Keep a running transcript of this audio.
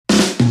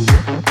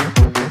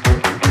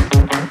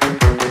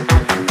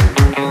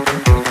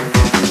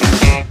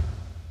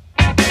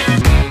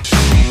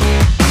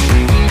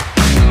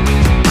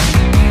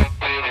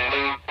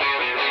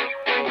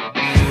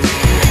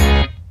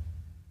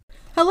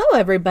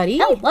everybody.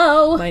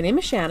 Hello. My name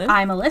is Shannon.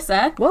 I'm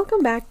Alyssa.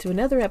 Welcome back to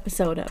another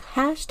episode of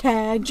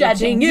Hashtag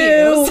Judging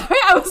You. Sorry,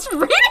 I was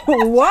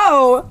reading.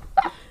 Whoa.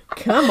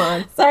 Come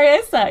on. Sorry,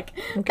 I suck.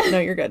 Okay, no,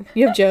 you're good.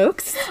 You have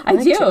jokes? I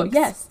like do, jokes.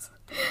 yes.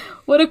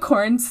 What did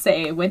corn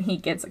say when he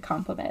gets a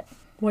compliment?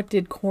 What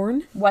did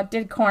corn? What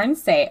did corn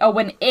say? Oh,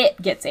 when it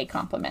gets a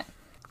compliment.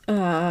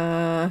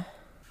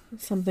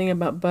 Something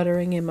about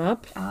buttering him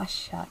up. Ah,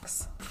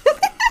 shucks.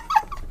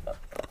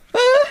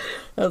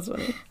 That's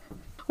funny.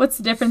 What's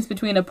the difference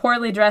between a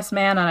poorly dressed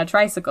man on a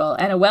tricycle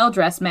and a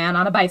well-dressed man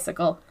on a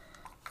bicycle?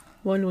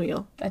 One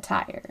wheel. A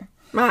tire.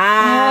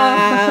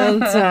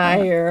 Tire.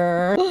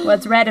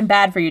 What's red and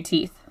bad for your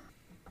teeth?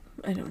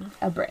 I don't know.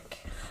 A brick.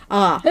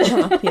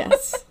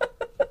 Yes.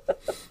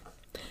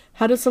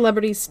 How do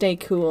celebrities stay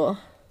cool?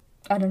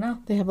 I don't know.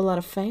 They have a lot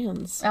of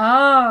fans.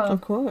 Oh.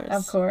 Of course.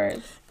 Of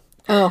course.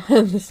 Oh,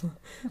 this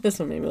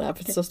one made me laugh.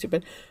 It's so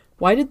stupid.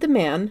 Why did the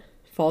man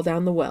fall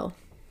down the well?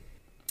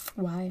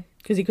 Why?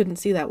 Because he couldn't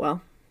see that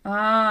well.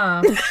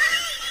 Ah.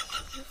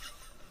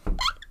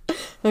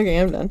 Okay,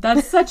 I'm done.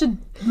 That's such a,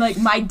 like,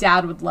 my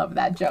dad would love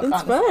that joke, It's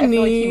honestly. funny. I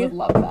feel like he would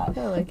love that.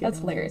 I like it. That's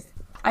hilarious.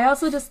 I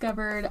also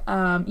discovered,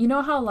 you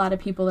know how a lot of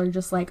people are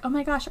just like, oh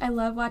my gosh, I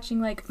love watching,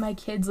 like, my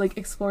kids, like,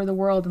 explore the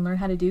world and learn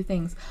how to do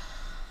things.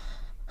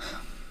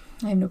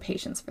 I have no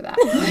patience for that.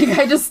 Like,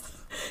 I just...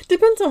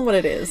 Depends on what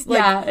it is. Like,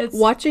 yeah, it's...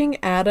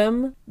 watching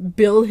Adam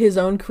build his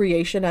own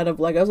creation out of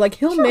Legos. Like,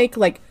 he'll make,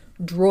 like,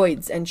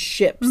 droids and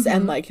ships,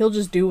 and, like, he'll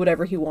just do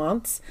whatever he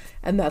wants,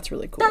 and that's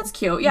really cool. That's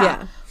cute,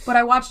 yeah. But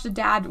I watched a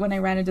dad, when I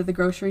ran into the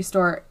grocery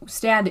store,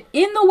 stand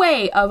in the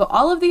way of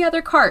all of the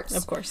other carts.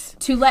 Of course.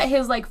 To let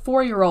his, like,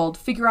 4-year-old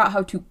figure out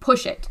how to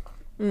push it.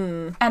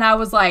 And I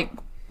was like,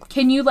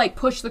 can you, like,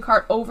 push the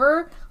cart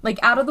over, like,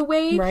 out of the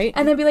way? Right.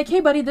 And then be like,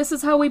 hey, buddy, this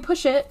is how we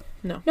push it.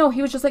 No,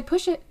 he was just like,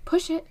 push it,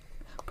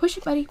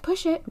 buddy,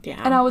 push it.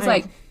 Yeah. And I was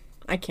like,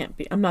 I can't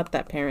be. I'm not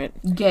that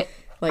parent. get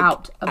Like,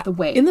 out of the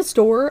way. In the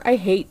store, I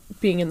hate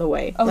being in the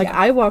way. Oh, like, yeah.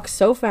 I walk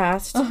so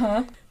fast.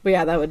 But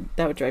yeah, that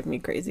would drive me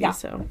crazy. Yeah.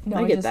 So No,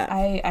 I get that.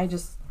 I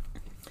just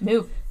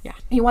move. Yeah.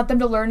 You want them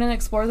to learn and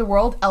explore the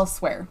world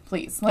elsewhere,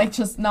 please. Like,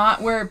 just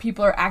not where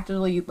people are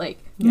actively, like,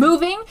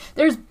 moving.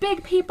 There's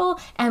big people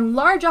and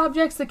large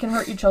objects that can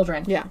hurt your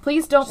children. Yeah.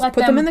 Please don't Just let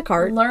put them in the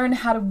cart. learn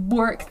how to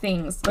work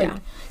things, like,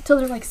 till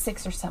they're, like,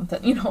 6 or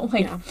something, you know?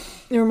 Like,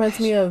 It reminds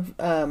me of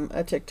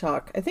a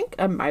TikTok. I think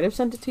I might have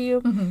sent it to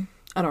you.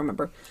 I don't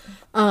remember.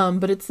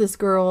 But it's this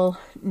girl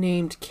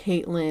named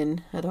Caitlin.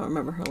 I don't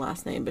remember her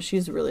last name, but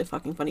she's really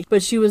fucking funny.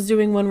 But she was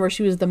doing one where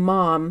she was the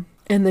mom,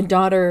 and the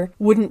daughter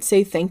wouldn't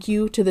say thank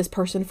you to this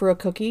person for a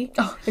cookie.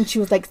 Oh. And she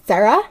was like,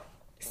 Sarah,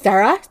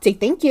 say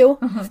thank you.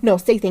 No,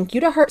 say thank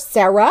you to her,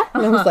 Sarah.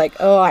 And I was like,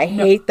 oh, I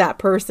hate that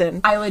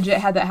person. I legit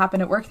had that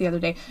happen at work the other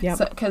day.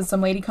 Yep. Because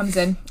some lady comes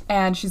in,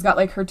 and she's got,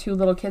 like, her 2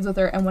 little kids with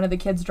her, and one of the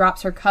kids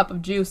drops her cup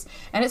of juice,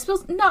 and it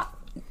spills not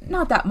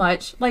that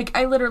much. Like,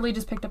 I literally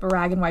just picked up a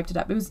rag and wiped it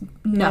up. It was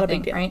nothing, Not a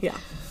big deal. right? Yeah.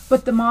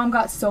 But the mom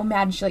got so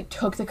mad, and she, like,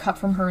 took the cup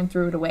from her and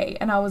threw it away.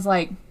 And I was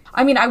like,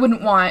 I mean, I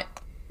wouldn't want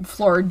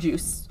floor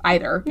juice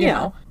either, you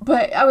know?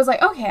 But I was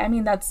like, okay, I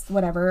mean, that's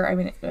whatever. I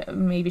mean,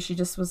 maybe she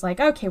just was like,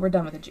 okay, we're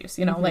done with the juice,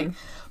 you know? Like,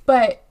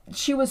 but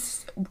she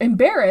was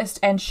embarrassed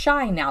and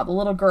shy now, the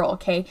little girl,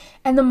 okay?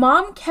 And the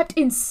mom kept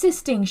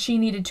insisting she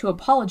needed to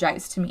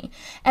apologize to me.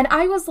 And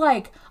I was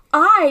like,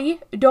 I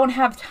don't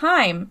have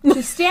time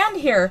to stand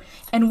here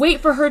and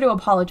wait for her to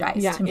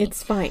apologize to me.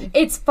 It's fine.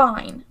 It's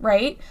fine,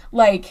 right?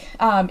 Like,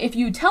 if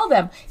you tell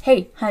them,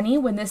 hey, honey,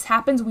 when this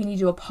happens, we need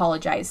to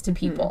apologize to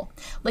people.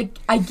 Like,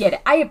 I get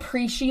it. I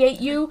appreciate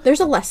you. There's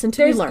a lesson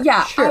to be learned.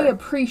 Yeah, sure. I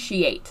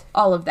appreciate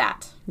all of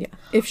that. Yeah.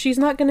 If she's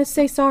not going to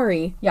say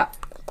sorry,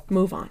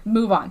 move on.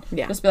 Move on.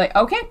 Yeah. Just be like,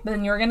 okay,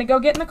 then you're going to go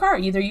get in the car.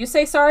 Either you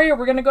say sorry or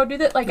we're going to go do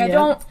that. Like, I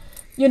don't...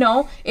 You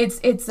know,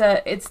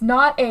 it's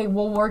not a,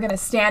 well, we're going to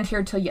stand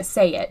here till you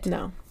say it.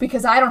 No.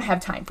 Because I don't have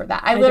time for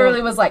that. I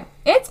literally was like,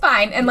 it's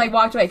fine, and, like,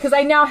 walked away. Because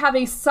I now have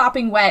a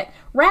sopping wet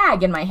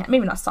rag in my hand.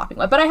 Maybe not sopping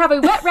wet, but I have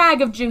a wet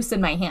rag of juice in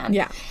my hand.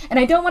 Yeah. And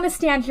I don't want to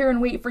stand here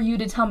and wait for you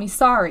to tell me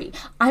sorry.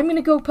 I'm going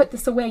to go put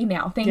this away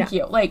now. Thank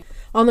you. Like,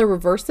 on the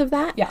reverse of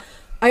that,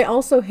 I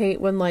also hate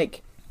when,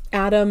 like,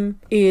 Adam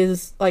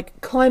is,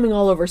 like, climbing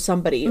all over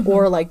somebody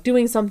or, like,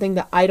 doing something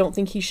that I don't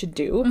think he should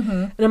do.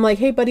 And I'm like,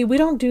 hey, buddy, we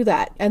don't do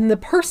that. And the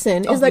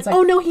person is like,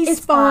 oh, no,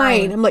 he's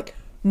fine. I'm like,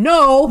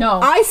 no,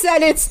 I said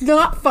it's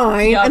not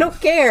fine. I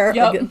don't care.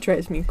 Like, it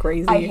drives me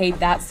crazy. I hate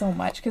that so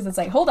much because it's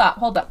like, hold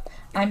up.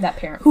 I'm that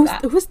parent.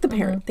 Who's the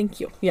parent?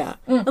 Thank you. Yeah.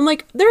 And,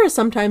 like, there are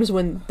some times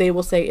when they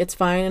will say it's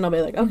fine, and I'll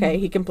be like, okay,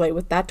 he can play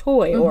with that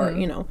toy or,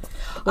 you know,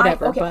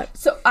 whatever. But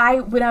so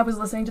when I was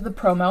listening to the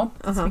promo,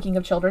 speaking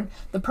of children,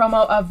 the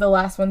promo of the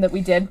last one that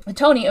we did with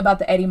Tony about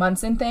the Eddie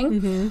Munson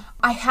thing,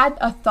 I had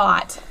a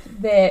thought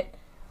that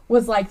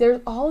was like, there's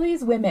all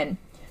these women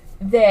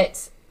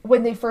that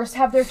when they first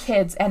have their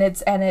kids and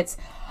it's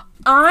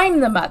I'm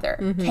the mother,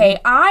 okay?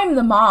 I'm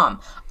the mom.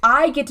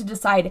 I get to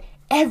decide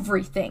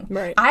everything.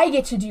 Right. I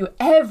get to do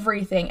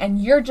everything,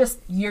 and you're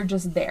just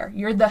there.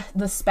 You're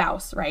the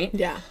spouse, right?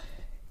 Yeah.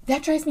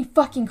 that drives me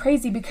fucking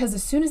crazy because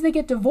as soon as they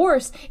get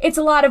divorced, it's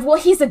a lot of, well,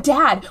 he's a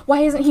dad.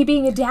 Why isn't he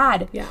being a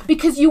dad? Yeah.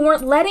 Because you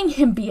weren't letting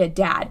him be a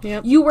dad.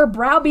 Yep. You were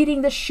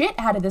browbeating the shit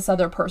out of this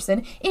other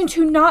person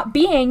into not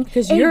being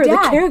Because a you're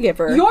dad. the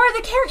caregiver. You're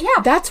the caregiver.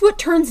 Yeah. That's what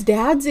turns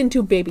dads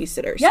into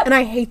babysitters. Yep. And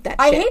I hate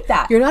that shit. I hate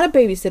that. You're not a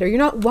babysitter. You're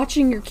not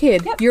watching your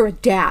kid. Yep. You're a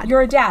dad.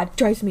 You're a dad.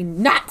 Drives me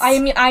nuts. I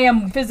mean, I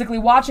am physically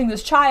watching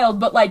this child,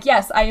 but like,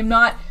 yes, I am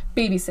not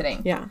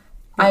babysitting. Yeah.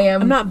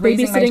 I'm not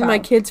raising babysitting my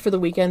child. kids for the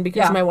weekend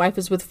because Yeah. my wife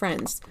is with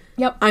friends.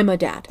 Yep. I'm a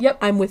dad. Yep.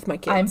 I'm with my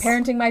kids. I'm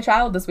parenting my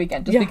child this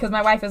weekend just Yeah. because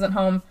my wife isn't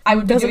home. I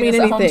would be Doesn't doing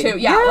mean this anything. at home too.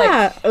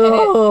 Yeah.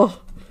 Oh.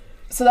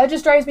 So that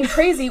just drives me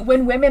crazy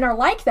when women are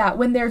like that,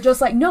 when they're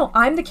just like, no,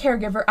 I'm the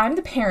caregiver, I'm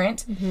the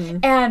parent,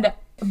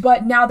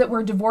 but now that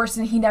we're divorced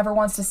and he never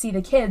wants to see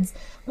the kids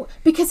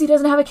because he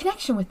doesn't have a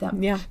connection with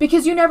them. Yeah.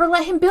 Because you never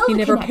let him build He a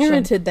never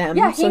connection. parented them,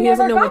 Yeah, so he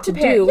doesn't know got what to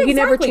parent. do. Yeah, He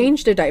never exactly.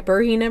 changed a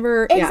diaper. He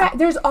never... Exactly.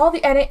 There's all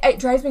the... And it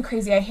drives me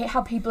crazy. I hate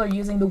how people are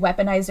using the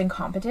weaponized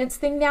incompetence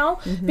thing now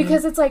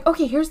because it's like,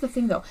 okay, here's the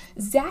thing though.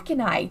 Zach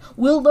and I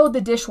will load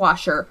the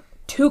dishwasher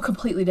two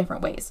completely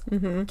different ways.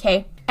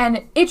 Okay?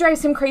 And it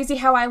drives him crazy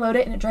how I load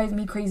it and it drives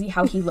me crazy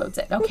how he loads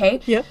it. Okay?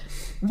 Yep.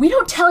 We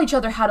don't tell each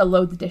other how to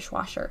load the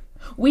dishwasher.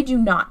 We do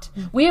not.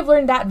 We have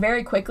learned that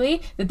very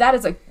quickly that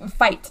is a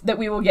fight that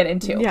we will get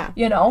into. Yeah.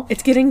 You know?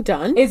 It's getting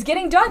done. It's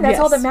getting done. That's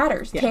all Yes. that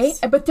matters. Okay. Yes.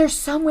 But there's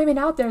some women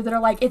out there that are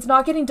like, it's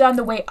not getting done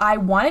the way I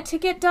want it to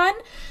get done.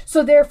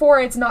 So therefore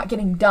it's not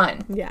getting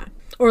done. Yeah.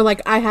 Or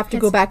like, I have to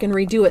go back and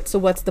redo it, so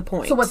what's the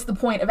point? So what's the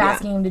point of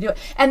asking him to do it?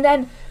 And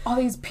then all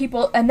these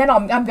people, and then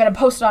I'm going to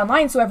post it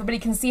online so everybody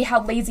can see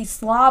how lazy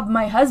slob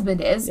my husband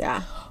is.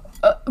 Yeah.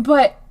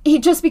 But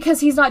just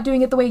because he's not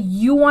doing it the way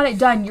you want it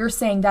done, you're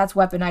saying that's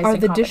weaponized Are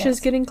the incompetence. dishes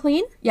getting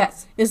clean?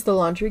 Yes. Is the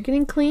laundry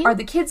getting clean? Are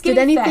the kids Did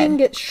getting anything fed?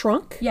 get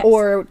shrunk Yes.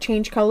 or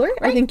change color?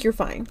 I think you're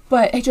fine.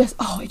 But it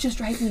just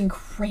drives me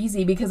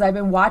crazy because I've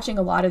been watching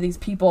a lot of these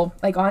people,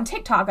 like on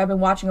TikTok, I've been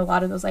watching a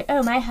lot of those like,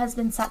 oh, my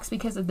husband sucks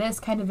because of this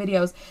kind of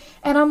videos.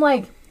 And I'm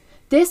like,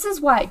 this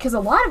is why, because a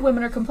lot of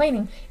women are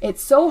complaining,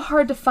 it's so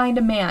hard to find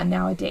a man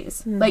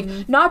nowadays.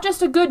 Like, not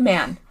just a good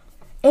man,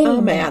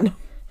 a man.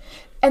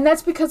 And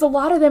that's because a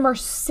lot of them are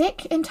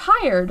sick and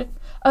tired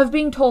of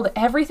being told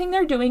everything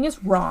they're doing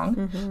is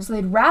wrong. So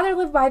they'd rather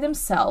live by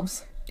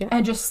themselves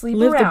and just sleep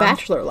Live around. the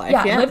bachelor life.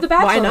 Yeah, live the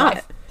bachelor Why not?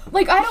 life.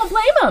 Like, I don't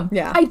blame them.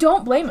 Yeah. I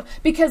don't blame them.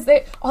 Because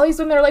all these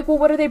women are like, well,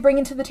 what are they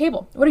bringing to the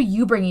table? What are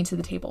you bringing to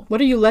the table?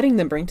 What are you letting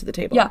them bring to the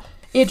table? Yeah.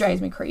 It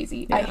drives me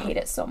crazy. I hate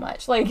it so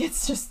much. Like,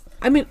 it's just...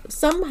 I mean,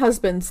 some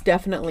husbands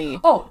definitely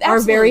Oh, are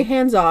absolutely. very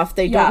hands off.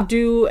 They Yeah. don't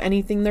do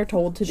anything they're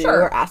told to do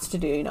Sure. or asked to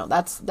do. You know,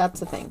 that's the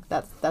thing.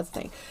 That's the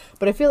thing.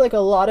 But I feel like a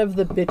lot of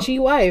the bitchy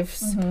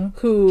wives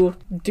who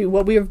do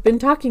what we've been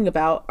talking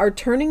about are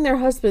turning their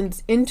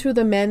husbands into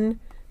the men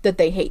that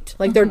they hate.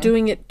 Like they're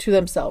doing it to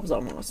themselves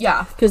almost.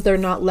 Yeah. Because they're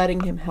not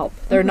letting him help.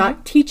 They're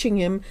not teaching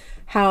him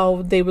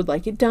how they would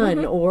like it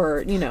done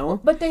or, you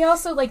know. But they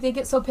also, like, they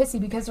get so pissy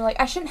because they're like,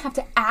 I shouldn't have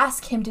to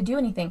ask him to do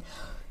anything.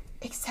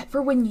 Except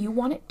for when you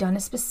want it done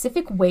a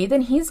specific way,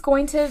 then he's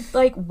going to,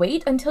 like,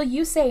 wait until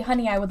you say,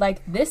 honey, I would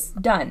like this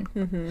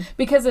done.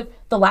 Because if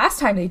the last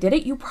time they did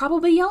it, you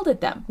probably yelled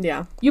at them.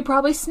 Yeah. You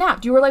probably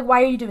snapped. You were like,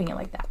 why are you doing it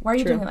like that? Why are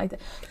you True. doing it like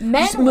that?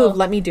 Men Just move,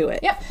 let me do it.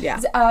 Yep.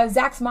 Yeah.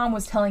 Zach's mom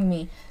was telling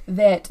me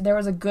that there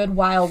was a good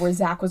while where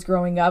Zach was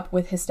growing up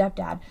with his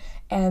stepdad,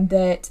 and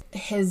that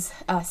his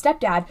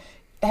stepdad,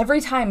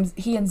 every time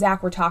he and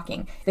Zach were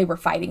talking, they were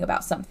fighting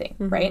about something,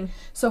 right?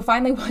 So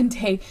finally one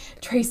day,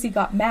 Tracy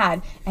got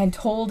mad and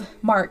told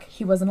Mark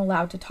he wasn't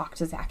allowed to talk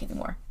to Zach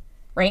anymore,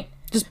 right?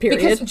 Just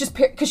period.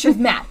 Because she was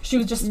mad. She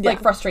was just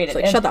like frustrated.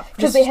 It's like, shut up.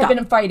 Because Just they had stop.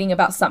 been fighting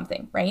about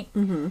something, right?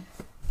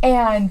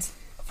 And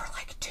for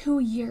like 2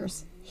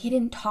 years, he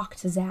didn't talk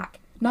to Zach.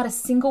 Not a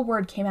single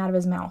word came out of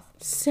his mouth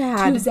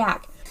Sad. to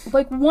Zach.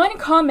 Like one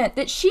comment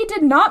that she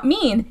did not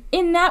mean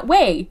in that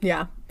way.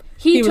 Yeah.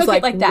 He was took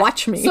it like that.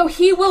 Watch me. So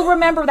he will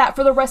remember that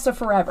for the rest of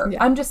forever.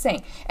 Yeah. I'm just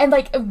saying. And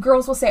like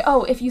girls will say,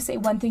 oh, if you say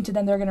one thing to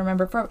them, they're going to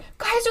remember it forever.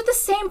 Guys are the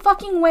same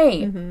fucking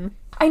way.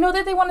 I know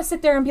that they want to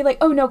sit there and be like,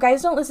 oh no,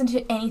 guys don't listen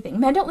to anything.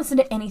 Men don't listen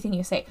to anything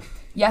you say.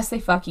 Yes, they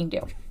fucking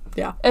do.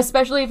 Yeah.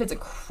 Especially if it's a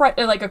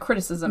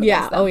criticism Yeah.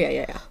 against them. Oh,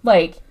 yeah.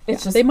 Like,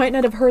 it's just... They might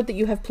not have heard that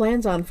you have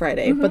plans on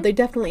Friday, but they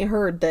definitely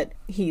heard that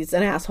he's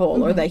an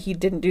asshole or that he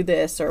didn't do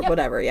this or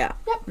whatever. Yeah.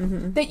 Yep.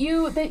 That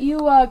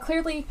you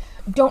clearly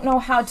don't know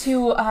how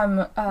to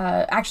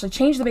actually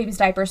change the baby's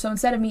diaper. So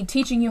instead of me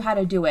teaching you how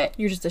to do it,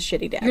 You're just a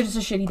shitty dad. you're just a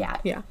shitty dad.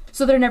 Yeah.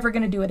 So they're never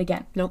going to do it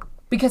again. Nope.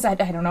 Because I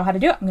don't know how to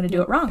do it. I'm going to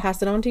do it wrong.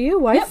 Pass it on to you,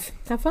 wife.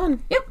 Have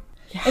fun. Yep.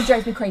 It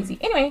drives me crazy.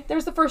 Anyway,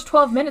 there's the first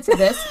 12 minutes of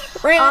this.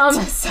 Rant.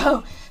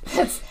 So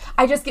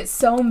I just get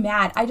so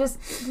mad. I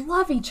just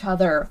love each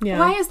other. Yeah.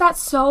 Why is that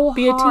so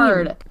Be a team.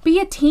 hard? Be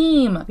a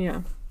team.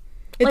 Yeah.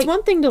 It's Like-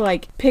 one thing to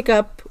like pick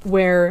up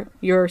where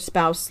your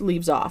spouse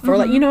leaves off or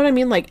like, you know what I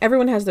mean? Like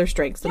everyone has their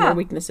strengths and Yeah. their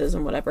weaknesses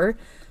and whatever,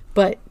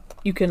 but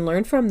you can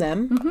learn from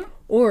them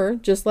or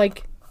just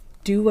like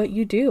do what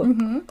you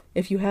do.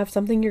 If you have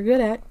something you're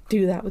good at,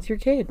 do that with your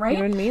kid. Right?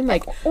 You know what I mean?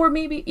 Like, or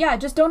maybe,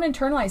 just don't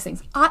internalize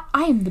things. I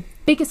am the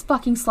biggest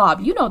fucking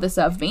slob. You know this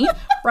of me,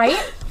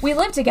 right? We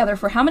lived together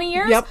for how many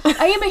years? Yep.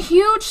 I am a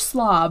huge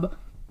slob.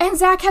 And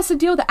Zach has to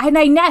deal with that. And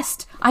I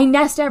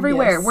nest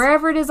everywhere. Yes.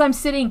 Wherever it is I'm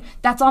sitting,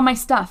 that's all my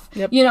stuff.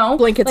 Yep. You know?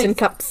 Blankets and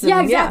cups.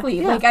 Yeah,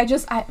 exactly. Like,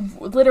 I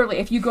literally,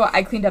 if you go,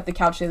 I cleaned up the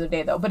couch the other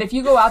day, though. But if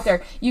you go out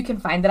there, you can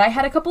find that I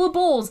had a couple of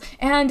bowls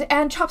and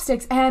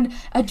chopsticks and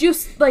a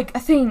juice, like, a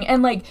thing.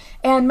 And, like,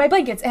 and my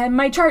blankets and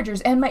my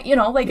chargers and my,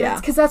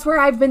 because that's where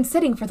I've been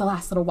sitting for the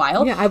last little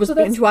while. Yeah, I was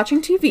binge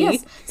watching TV.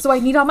 Yes, so I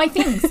need all my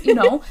things,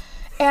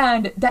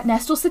 And that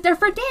nest will sit there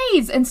for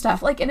days and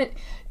stuff. Like, and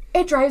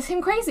it drives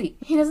him crazy.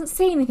 He doesn't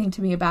say anything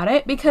to me about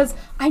it because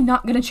I'm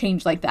not going to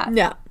change like that.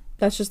 Yeah.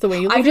 That's just the way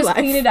you live I just your life.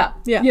 clean it up.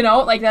 Yeah.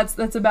 Like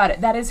that's about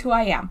it. That is who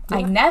I am. Yeah.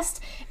 I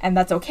nest and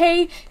that's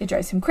okay. It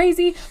drives him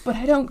crazy, but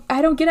I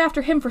don't get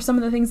after him for some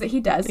of the things that he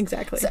does.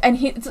 Exactly.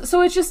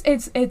 So it's just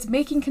it's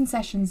making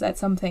concessions at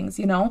some things,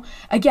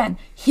 Again,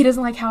 he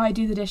doesn't like how I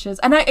do the dishes.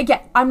 And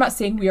I'm not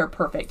saying we are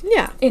perfect.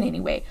 Yeah. In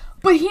any way.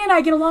 But he and I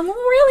get along really,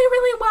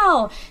 really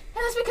well.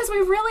 And that's because we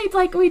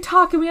really, we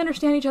talk and we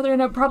understand each other, and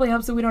it probably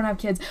helps that we don't have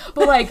kids.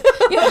 But,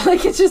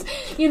 it's just,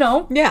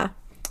 Yeah.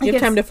 You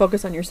have time to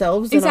focus on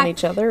yourselves and on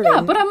each other.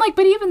 Yeah, but I'm like,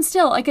 but even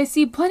still, I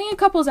see plenty of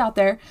couples out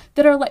there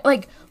that are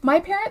like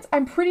my parents,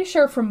 I'm pretty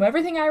sure from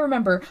everything I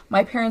remember,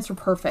 my parents were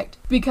perfect.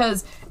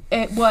 Because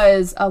it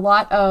was a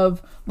lot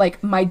of,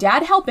 my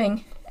dad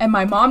helping and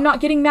my mom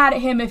not getting mad at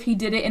him if he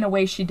did it in a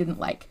way she didn't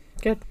like.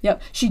 Good.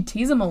 Yep. She'd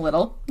tease him a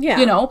little.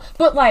 Yeah.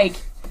 But,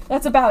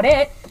 that's about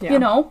it,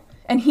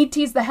 And he'd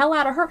tease the hell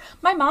out of her.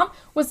 My mom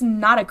was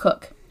not a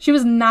cook. She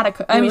was not a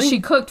cook. Really? I mean, she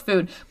cooked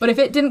food, but if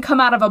it didn't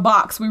come out of a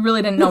box, we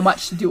really didn't know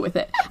much to do with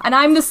it. And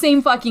I'm the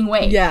same fucking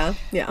way. Yeah,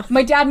 yeah.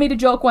 My dad made a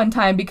joke one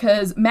time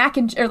because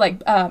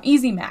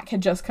Easy Mac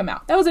had just come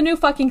out. That was a new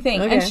fucking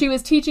thing. Okay. And she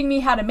was teaching me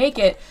how to make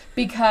it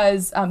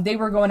because they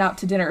were going out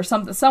to dinner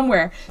or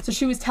somewhere. So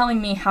she was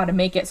telling me how to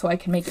make it so I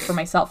could make it for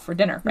myself for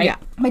dinner, right? Yeah.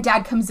 My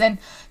dad comes in,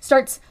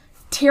 starts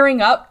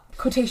tearing up,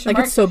 quotation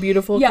mark. It's so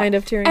beautiful, kind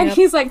of tearing up. And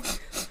he's like...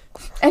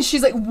 And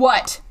she's like,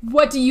 what?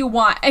 What do you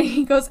want? And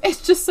he goes,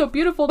 it's just so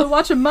beautiful to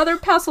watch a mother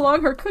pass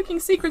along her cooking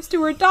secrets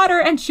to her daughter.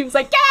 And she was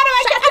like, get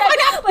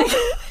out of my kitchen!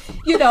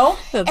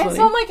 That's and funny.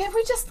 So I'm like, if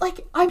we just,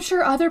 I'm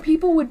sure other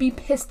people would be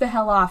pissed the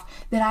hell off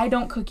that I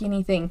don't cook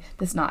anything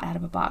that's not out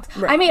of a box.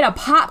 Right. I made a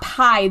pot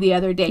pie the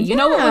other day. You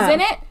know what was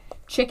in it?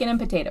 Chicken and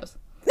potatoes.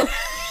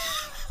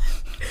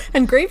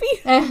 And gravy?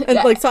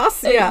 And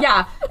sauce? Yeah.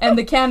 Yeah. And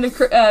the canned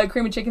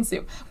cream of chicken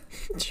soup.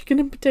 Chicken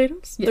and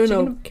potatoes? Yeah, there are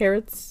no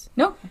carrots?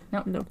 No.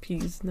 No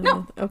peas?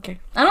 No. Okay.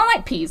 I don't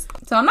like peas,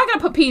 so I'm not going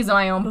to put peas in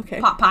my own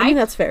pot pie. I mean,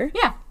 that's fair.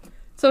 Yeah.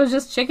 So it's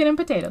just chicken and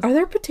potatoes. Are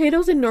there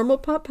potatoes in normal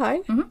pot pie?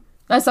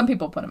 Mm-hmm. Some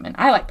people put them in.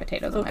 I like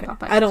potatoes in my pot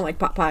pie. I don't like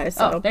pot pie,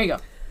 so... Oh, there you go.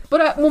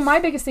 But, my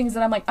biggest thing is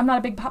that I'm not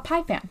a big pot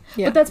pie fan.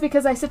 Yeah. But that's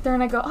because I sit there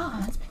and I go,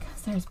 that's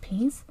because there's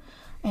peas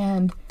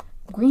and...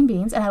 green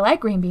beans, and I like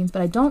green beans,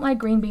 but I don't like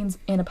green beans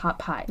in a pot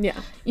pie. Yeah.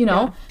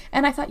 Yeah.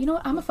 And I thought, you know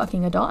what? I'm a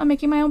fucking adult. I'm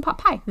making my own pot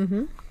pie.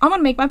 Mm-hmm. I'm going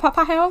to make my pot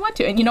pie how I want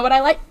to. And you know what I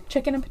like?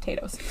 Chicken and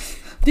potatoes.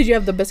 Did you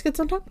have the biscuits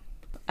on top?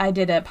 I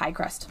did a pie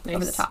crust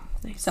over the top.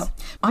 Nice. So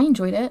I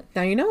enjoyed it.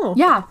 Now you know.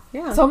 Yeah.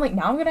 Yeah. So I'm like,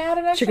 now I'm going to add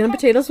an extra chicken and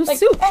potatoes with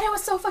soup. And it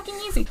was so fucking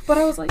easy. But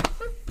I was like,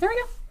 there we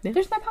go. Yeah.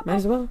 There's my pot pie. Might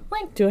as well.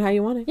 Do it how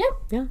you want it. Yeah.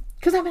 Yeah.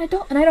 Because I'm an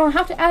adult and I don't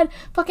have to add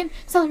fucking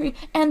celery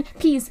and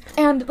peas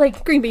and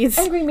green beans.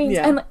 And green beans.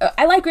 Yeah. And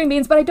I like green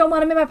beans, but I don't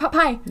want them in my pot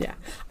pie. Yeah.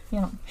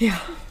 Yeah.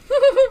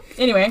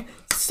 Anyway.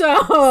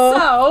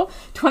 So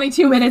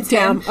 22 minutes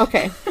in.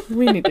 Okay.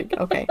 We need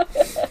to, okay.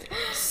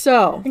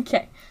 So.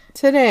 Okay.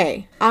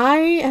 Today, I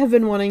have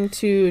been wanting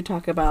to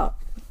talk about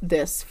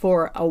this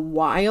for a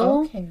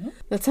while. Okay.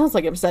 That sounds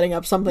like I'm setting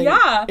up something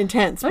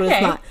intense, but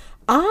it's not.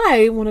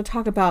 I want to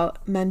talk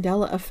about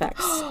Mandela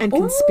effects and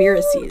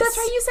conspiracies. That's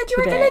right. You said you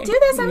were going to do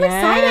this. I'm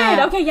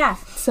excited. Okay, yeah.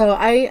 So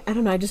I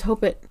don't know. I just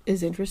hope it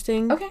is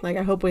interesting. Okay.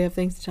 I hope we have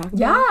things to talk about.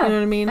 Yeah. You know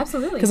what I mean?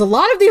 Absolutely. Because a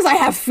lot of these I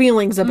have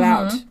feelings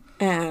about. Mm-hmm.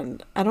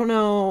 And I don't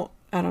know.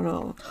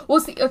 Well,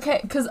 see,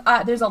 okay, because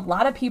there's a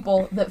lot of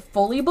people that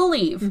fully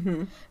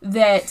believe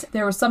that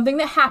there was something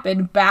that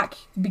happened back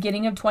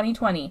beginning of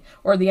 2020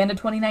 or the end of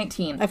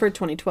 2019. I've heard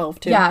 2012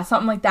 too. Yeah,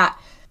 something like that.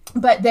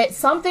 But that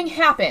something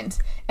happened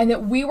and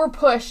that we were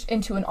pushed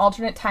into an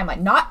alternate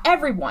timeline. Not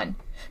everyone.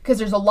 Because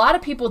there's a lot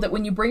of people that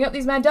when you bring up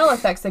these Mandela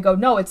effects, they go,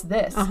 no, it's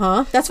this.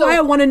 That's why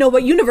I want to know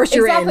what universe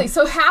you're in. Exactly.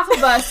 So half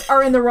of us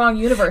are in the wrong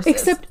universes.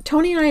 Except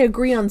Tony and I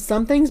agree on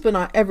some things, but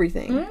not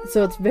everything.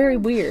 So it's very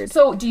weird.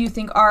 So do you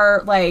think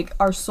our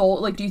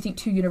soul, do you think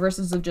two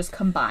universes have just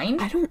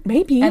combined?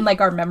 Maybe. And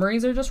our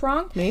memories are just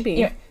wrong? Maybe.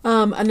 Yeah.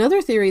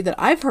 Another theory that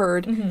I've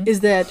heard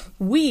is that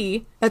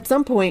we, at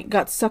some point,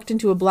 got sucked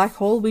into a black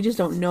hole. We just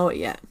don't know it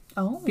yet.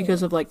 Oh.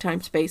 Because of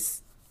time,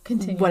 space,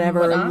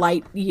 whatever,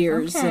 light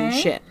years and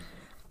shit.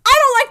 I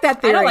don't like like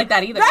that theory. I don't like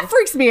that either. That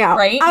freaks me out.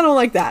 Right? I don't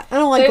like that. I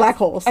don't like black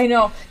holes. I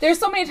know. There's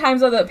so many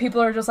times though that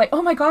people are just like,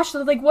 oh my gosh,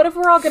 like, what if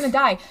we're all gonna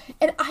die?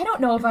 And I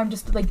don't know if I'm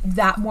just like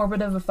that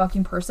morbid of a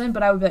fucking person,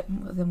 but I would be like,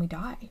 well, then we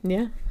die.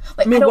 Yeah.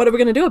 Like, I mean, what are we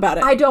gonna do about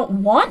it? I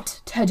don't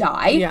want to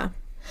die. Yeah.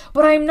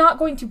 But I'm not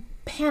going to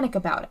panic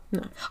about it.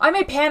 No. I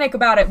may panic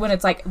about it when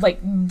it's like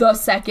the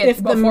second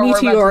if the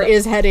meteor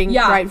is heading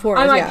right for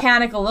us. I might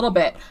panic a little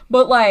bit,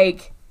 but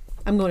like,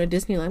 I'm going to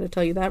Disneyland to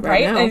tell you that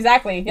right now.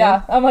 Exactly.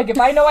 Yeah. I'm like, if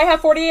I know I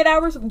have 48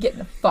 hours, I'm getting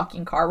in the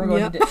fucking car. We're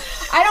going to Disney.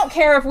 I don't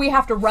care if we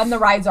have to run the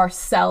rides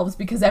ourselves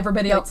because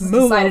everybody else has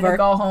decided to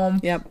go home.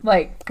 Yep.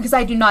 Like, because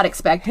I do not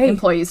expect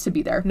employees to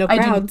be there. No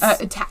crowds.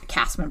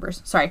 Cast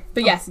members. Sorry.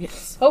 But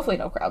yes. Hopefully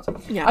no crowds.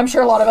 Yeah. I'm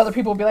sure a lot of other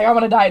people will be like, I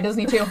want to die at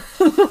Disney too.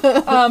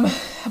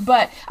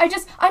 But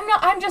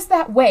I'm just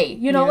that way.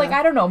 You know, like,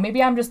 I don't know.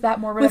 Maybe I'm just that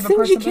morbid of a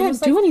person. Things you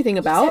can't do anything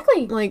about.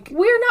 Exactly. Like,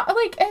 we're not,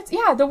 like,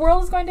 the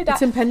world is going to die.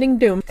 It's impending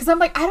doom. Because I'm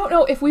like, I don't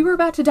know, if we were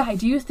about to die,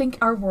 do you think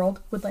our world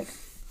would like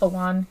full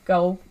on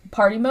go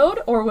party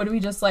mode, or would we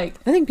just like...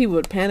 I think people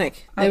would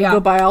panic. They would go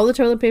buy all the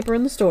toilet paper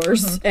in the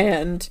stores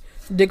and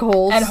dig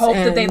holes. And hope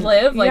that they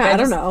live. Like, I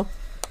don't know.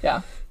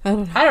 Yeah. I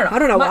don't know. I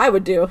don't know what I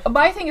would do.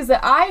 My thing is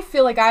that I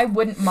feel like I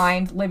wouldn't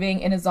mind living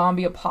in a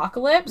zombie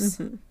apocalypse.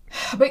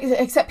 But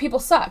except people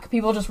suck.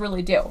 People just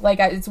really do. Like,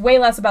 it's way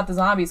less about the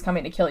zombies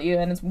coming to kill you,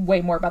 and it's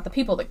way more about the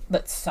people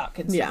that suck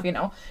and stuff, you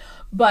know?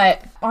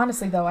 But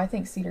honestly, though, I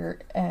think Cedar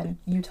and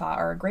Utah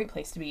are a great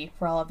place to be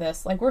for all of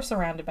this. Like, we're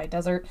surrounded by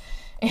desert,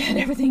 and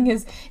everything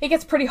is... It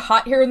gets pretty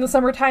hot here in the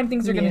summertime.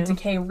 Things are going to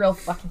decay real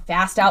fucking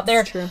fast out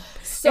there. That's true.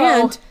 So,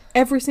 and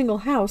every single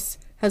house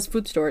has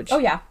food storage. Oh,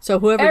 yeah. So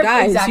whoever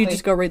dies, you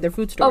just go raid their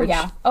food storage.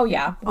 Oh,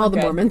 yeah. All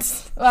the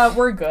Mormons.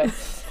 We're good.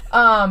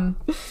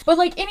 But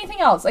like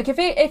anything else, like if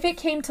it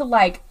came to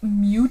like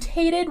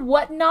mutated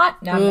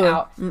whatnot, now I'm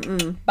out.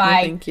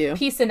 Bye. No, thank you.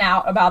 Peacing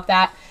out about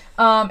that.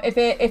 If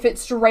it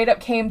straight up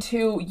came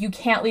to you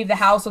can't leave the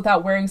house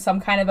without wearing some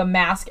kind of a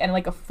mask and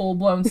like a full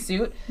blown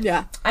suit.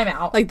 Yeah. I'm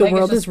out. Like the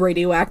world is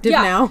radioactive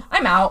now.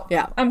 I'm out.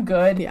 Yeah. I'm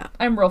good. Yeah.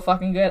 I'm real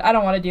fucking good. I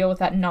don't want to deal with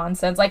that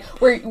nonsense. Like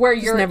where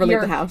Just never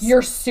leave the house.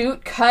 Your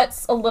suit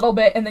cuts a little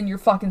bit and then you're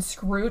fucking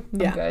screwed.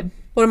 I'm good.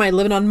 What am I,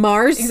 living on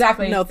Mars?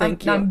 Exactly. No,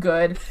 thank you. I'm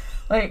good.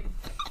 Like,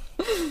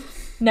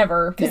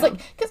 never.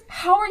 Because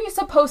how are you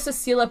supposed to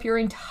seal up your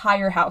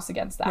entire house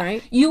against that?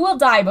 Right. You will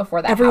die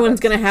before that Everyone's happens.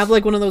 going to have,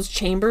 like, one of those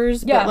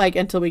chambers. Yeah. But, like,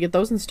 until we get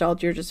those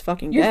installed, you're just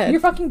fucking dead. You're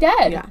fucking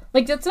dead. Yeah.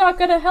 Like, that's not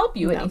going to help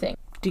you anything.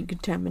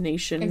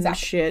 Decontamination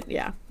shit.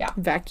 Yeah. Yeah.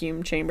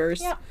 Vacuum chambers.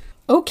 Yeah.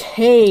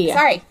 Okay.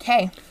 Sorry.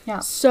 Okay. Yeah.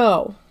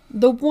 So,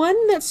 the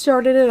one that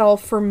started it all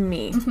for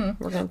me,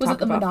 we're going to talk about first. Was it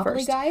the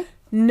Monopoly guy?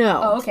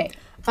 No. Oh, okay.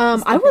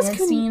 I was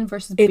Berenstein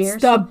versus It's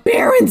Bears. the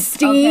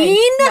Berenstein. Okay.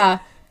 Yeah.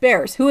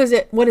 Bears. Who is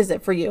it? What is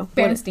it for you?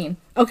 Berenstein.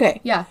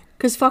 Okay. Yeah.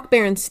 Because fuck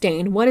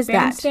Berenstain. What is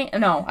Berenstein? that?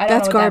 No, I don't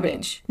That's know what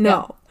garbage. that means.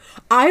 No.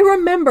 I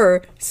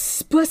remember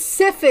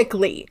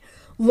specifically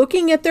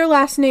looking at their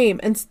last name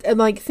and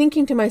like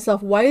thinking to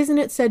myself, why isn't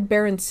it said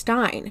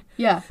Berenstein?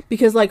 Yeah.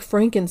 Because like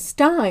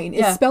Frankenstein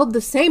is spelled the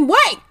same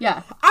way.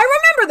 Yeah. I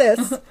remember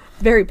this.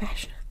 Very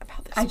passionate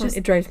about this.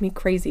 It drives me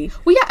crazy.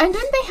 Well, yeah, and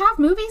didn't they have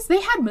movies?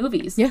 They had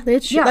movies. Yeah, they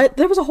had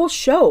there was a whole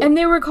show. And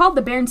they were called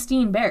the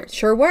Berenstein Bears.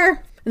 Sure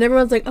were. And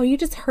everyone's like, oh, you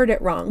just heard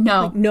it wrong.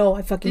 No. Like, no,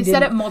 I fucking They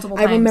didn't. said it multiple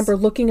times. I remember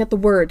looking at the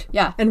word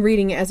and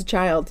reading it as a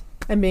child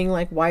and being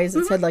like, why is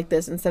it said like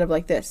this instead of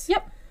like this?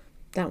 Yep.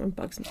 That one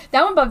bugs me.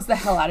 That one bugs the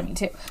hell out of me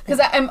too. Because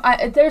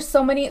there's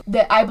so many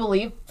that I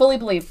fully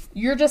believe,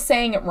 you're just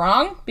saying it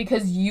wrong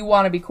because you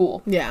want to be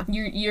cool. Yeah.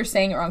 You're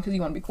saying it wrong because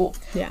you want to be cool.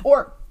 Yeah.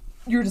 Or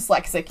you're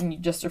dyslexic and you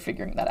just are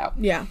figuring that out.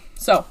 Yeah.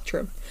 So.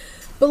 True.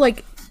 But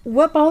like,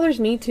 what bothers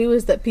me too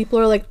is that people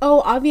are like,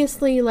 oh,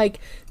 obviously, like,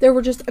 there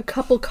were just a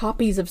couple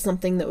copies of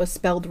something that was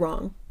spelled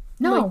wrong.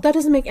 No. Like, that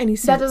doesn't make any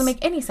sense. That doesn't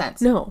make any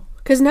sense. No.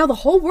 Because now the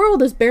whole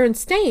world is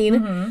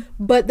Berenstain,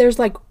 but there's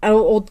like an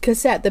old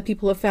cassette that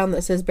people have found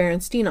that says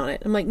Berenstein on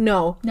it. I'm like,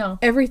 no.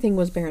 Everything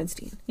was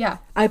Berenstein. Yeah.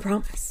 I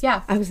promise.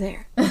 Yeah. I was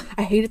there.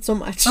 I hate it so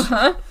much.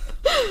 That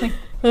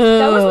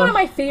was one of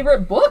my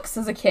favorite books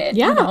as a kid.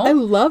 Yeah, you know? I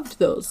loved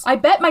those. I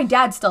bet my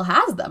dad still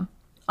has them.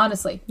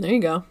 Honestly. There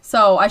you go.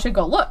 So I should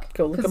go look.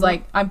 Because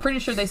like, I'm pretty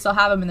sure they still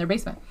have them in their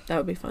basement. That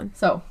would be fun.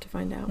 So. To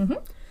find out.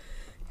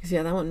 Because,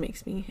 yeah, that one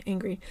makes me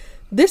angry.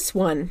 This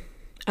one,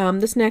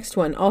 this next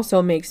one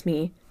also makes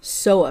me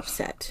so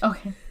upset.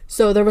 Okay.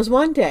 So there was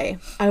one day,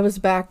 I was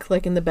back,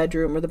 like, in the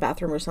bedroom or the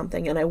bathroom or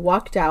something, and I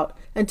walked out,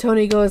 and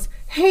Tony goes,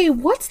 hey,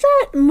 what's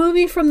that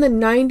movie from the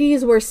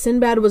 90s where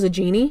Sinbad was a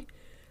genie?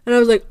 And I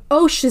was like,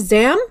 oh,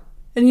 Shazam?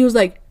 And he was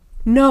like,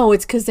 no,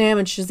 it's Kazam,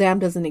 and Shazam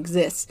doesn't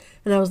exist.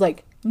 And I was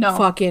like, no.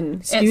 Fucking,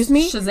 excuse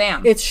me?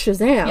 Shazam. It's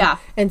Shazam. Yeah.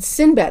 And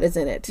Sinbad is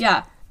in it.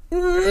 Yeah.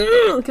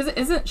 Because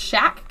isn't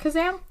Shaq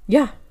Kazam?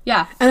 Yeah.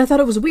 Yeah. And I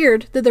thought it was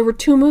weird that there were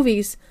two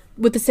movies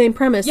with the same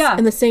premise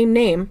and the same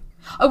name.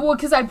 Oh, well,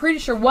 because I'm pretty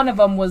sure one of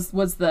them was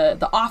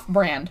the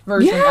off-brand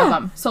version of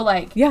them. So,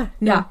 like...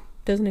 No,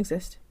 doesn't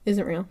exist.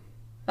 Isn't real.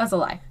 That's a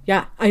lie.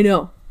 Yeah, I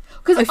know.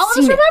 Because all of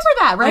us remember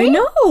that, right? I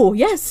know,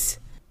 yes.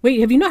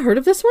 Wait, have you not heard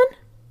of this one?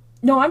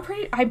 No, I'm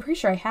pretty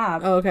sure I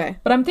have. Oh, okay.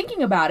 But I'm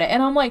thinking about it,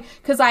 and I'm like,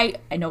 because I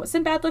know what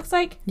Sinbad looks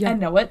like. Yeah. I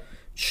know what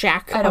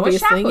Shaq. I know what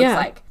Shaq looks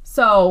like.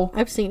 So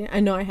I've seen it. I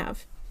know I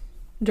have.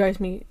 It drives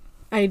me.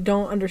 I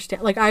don't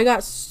understand. Like, I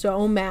got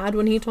so mad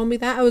when he told me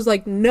that. I was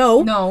like,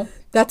 no,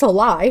 that's a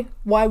lie.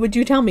 Why would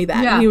you tell me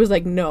that? Yeah. And he was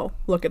like, no,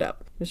 look it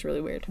up. It was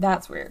really weird.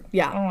 That's weird.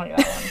 Yeah. I don't like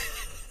that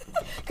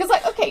one. Because,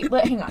 like, okay,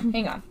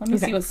 hang on. Let me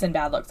see what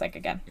Sinbad looks like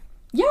again.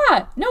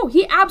 Yeah, no,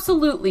 he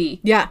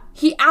absolutely. Yeah.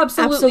 He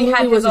absolutely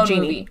had his own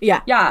movie.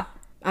 Yeah. Yeah.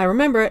 I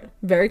remember it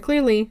very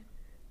clearly.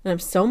 And I'm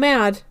so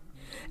mad.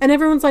 And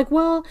everyone's like,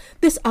 well,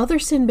 this other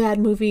Sinbad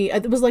movie,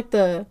 it was like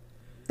the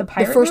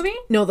pirate first movie?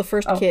 No, the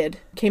first kid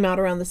came out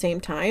around the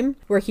same time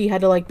where he had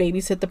to like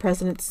babysit the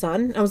president's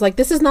son. I was like,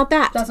 this is not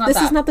that.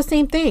 This is not the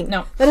same thing.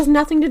 No. That has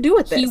nothing to do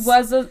with this. He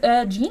was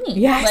a genie.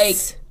 Yes.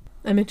 Like,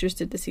 I'm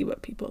interested to see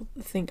what people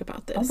think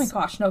about this. oh my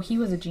gosh, no, he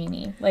was a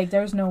genie. Like,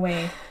 there's no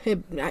way.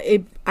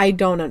 I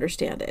don't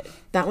understand it.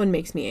 That one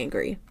makes me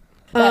angry.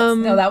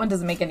 No, that one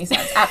doesn't make any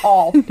sense at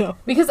all. No.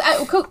 Because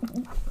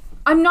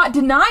I'm not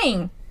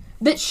denying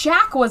that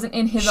Shaq wasn't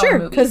in his own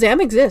movie.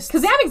 Kazam exists.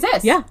 Kazam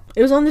exists. Yeah,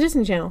 it was on the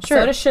Disney Channel. Sure.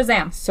 So does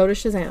Shazam. So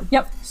does Shazam.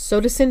 Yep. So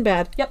does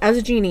Sinbad. Yep. As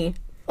a genie.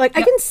 Like,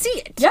 I can see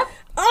it. Yep.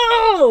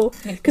 Oh!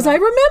 Because I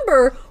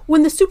remember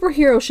when the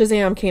superhero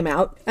Shazam came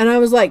out, and I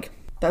was like,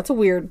 that's a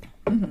weird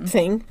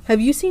thing. Have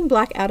you seen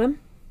Black Adam?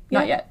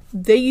 Not yet.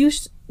 They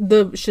use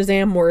the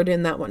Shazam word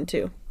in that one,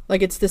 too.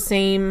 Like, it's the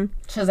same...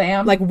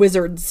 Shazam? Like,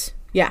 wizards.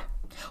 Yeah.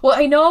 Well,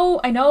 I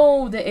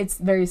know that it's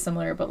very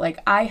similar, but, like,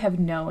 I have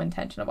no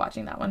intention of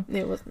watching that one.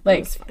 It wasn't. Like,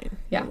 it was fine.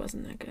 Yeah. It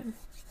wasn't that good.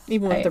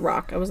 Even with The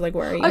Rock, I was like,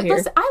 why are you here?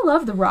 Listen, I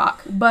love The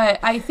Rock, but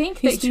I think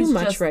He's that he's too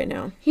much just, right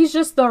now. He's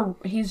just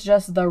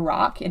the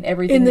Rock in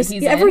everything that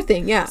he's in.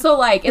 Everything, yeah. So,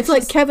 like, it's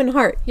like Kevin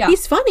Hart. Yeah.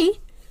 He's funny,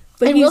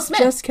 but and he's Will Smith.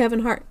 just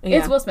Kevin Hart. Yeah.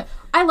 It's Will Smith.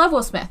 I love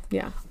Will Smith.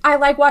 Yeah. I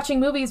like watching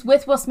movies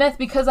with Will Smith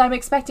because I'm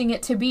expecting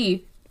it to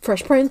be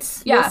Fresh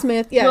Prince, Will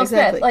Smith. Yeah, Will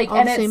exactly. Smith. Like, all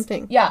and the it's, same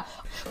thing. Yeah.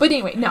 But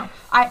anyway, no.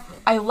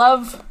 I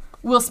love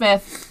Will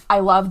Smith. I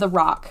love The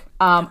Rock.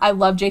 I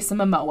love Jason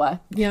Momoa.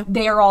 Yeah.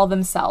 They are all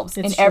themselves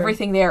in true.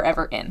 everything they are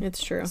ever in.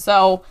 It's true.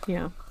 So.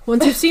 Yeah.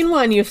 Once you've seen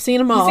one, you've seen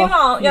them all. You've seen them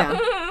all, yeah.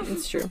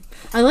 It's true.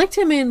 I liked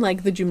him in,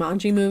 like, the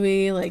Jumanji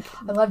movie. Like,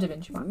 I loved him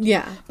in Jumanji.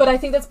 Yeah. But I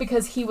think that's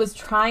because he was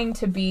trying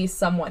to be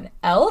someone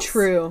else.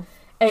 True.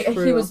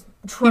 He was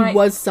trying. He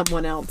was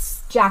someone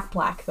else. Jack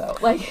Black, though.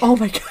 Like. Oh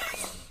my god.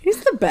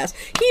 He's the best.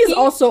 He is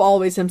also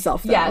always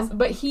himself, though. Yes,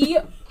 but he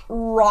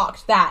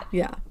rocked that.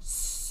 Yeah.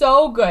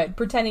 So good,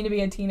 pretending to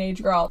be a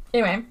teenage girl.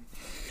 Anyway.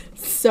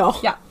 So,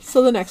 yeah.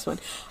 So the next one.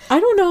 I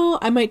don't know.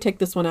 I might take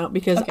this one out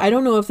because I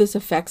don't know if this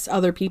affects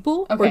other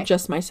people or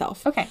just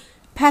myself. Okay.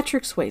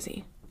 Patrick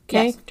Swayze.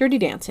 Okay. Yes. Dirty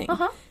Dancing.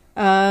 Uh-huh.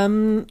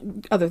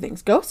 Other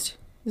things. Ghost?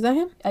 Is that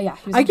him? Yeah.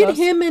 I get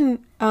him and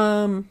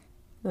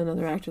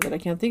another actor that I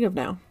can't think of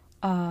now.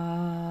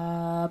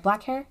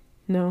 Black hair?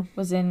 No.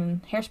 Was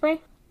in Hairspray?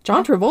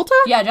 John Travolta?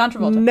 Yeah, John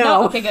Travolta.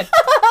 No. Okay, good.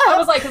 I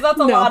was like, because that's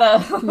a lot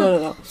of...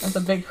 No. That's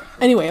a big...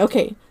 Anyway,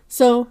 okay.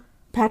 So,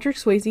 Patrick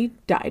Swayze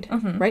died,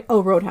 right?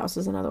 Oh, Roadhouse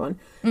is another one.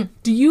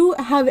 Do you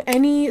have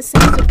any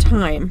sense of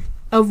time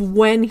of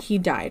when he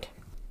died?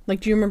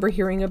 Like, do you remember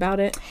hearing about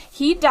it?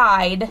 He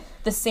died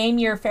the same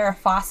year Farrah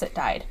Fawcett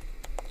died.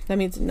 That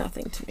means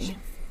nothing to me.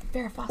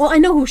 Farrah Fawcett. Well, I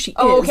know who she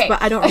is,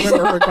 but I don't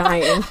remember her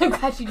dying. I'm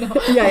glad you know.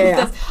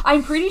 Yeah.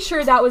 I'm pretty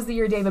sure that was the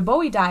year David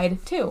Bowie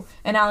died, too,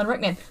 and Alan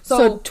Rickman.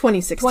 So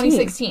 2016.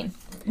 2016.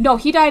 No,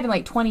 he died in,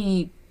 like,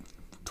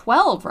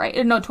 2012,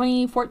 right? No,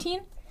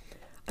 2014?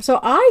 So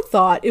I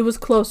thought it was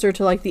closer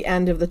to, like, the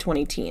end of the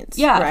 2010s.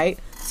 Yeah. Right?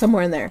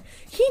 Somewhere in there.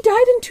 He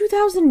died in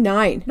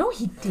 2009. No,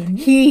 he didn't.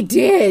 He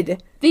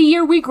did. The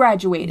year we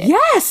graduated.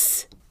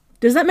 Yes!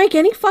 Does that make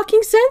any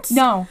fucking sense?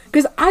 No.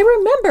 Because I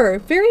remember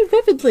very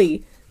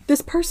vividly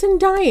this person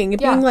dying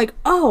and being like,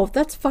 oh,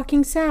 that's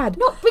fucking sad.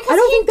 No, because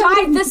he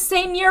died the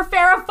same year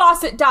Farrah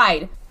Fawcett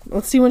died.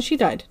 Let's see when she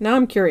died. Now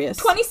I'm curious.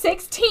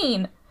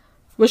 2016.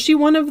 Was she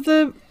one of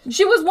the...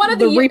 She was one of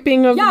the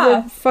reaping of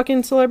the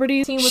fucking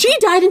celebrities? She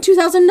died in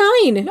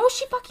 2009. No,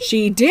 she fucking...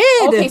 She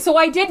did. Okay, so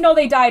I did know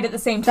they died at the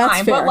same time.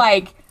 That's fair. But,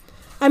 like...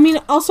 I mean,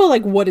 also,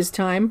 like, what is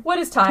time? What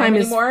is time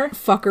anymore? Is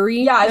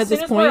fuckery. Yeah, at as soon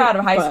this as point, we're out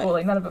of high school,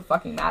 like, none of it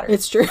fucking matters.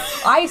 It's true.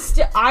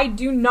 I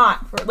do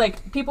not...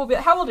 Like, people be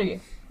like, how old are you?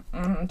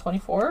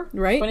 24?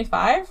 Right?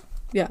 25?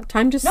 Yeah,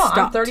 time just no, stopped.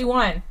 I'm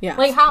 31. Yeah.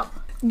 Like, how...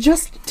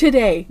 Just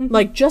today,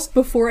 like, just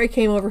before I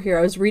came over here,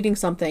 I was reading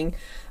something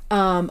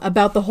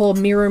about the whole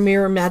mirror,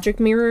 mirror, magic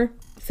mirror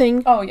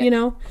thing. Oh, yeah. You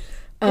know?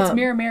 It's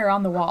mirror, mirror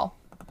on the wall.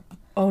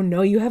 Oh,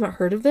 no, you haven't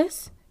heard of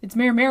this? It's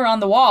mirror, mirror on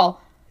the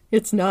wall.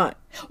 It's not.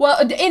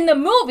 Well, in the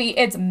movie,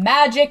 it's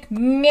magic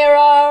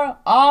mirror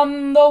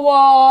on the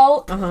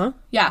wall. Uh-huh.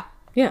 Yeah.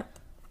 Yeah.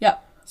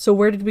 Yep. So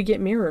where did we get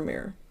mirror,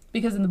 mirror?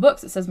 Because in the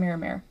books it says mirror,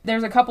 mirror.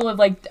 There's a couple of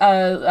like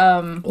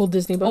old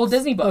Disney books. Old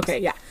Disney books. Okay,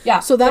 yeah. Yeah.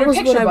 So that was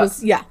what I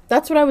books. was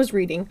that's what I was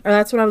reading, or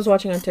that's what I was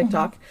watching on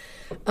TikTok.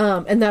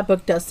 And that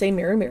book does say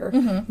mirror,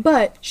 mirror.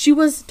 But she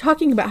was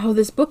talking about how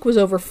this book was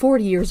over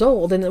 40 years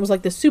old, and it was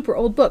like this super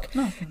old book.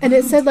 And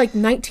it said like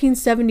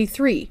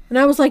 1973. And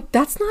I was like,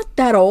 that's not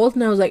that old.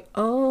 And I was like,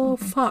 oh,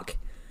 fuck.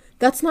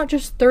 That's not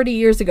just 30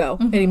 years ago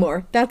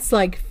anymore. That's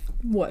like,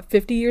 what,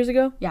 50 years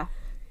ago? Yeah.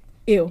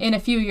 Ew. In a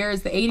few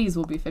years, the 80s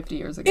will be 50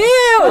 years ago.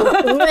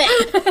 Ew!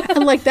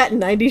 And like that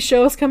 90s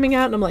show is coming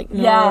out, and I'm like,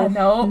 no. Yeah,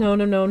 no.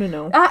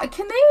 No.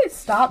 Can they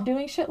stop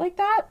doing shit like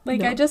that?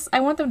 Like, No. I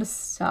want them to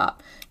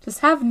stop. Just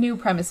have new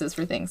premises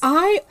for things.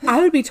 I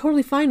would be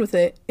totally fine with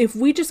it if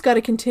we just got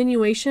a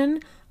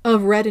continuation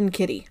of Red and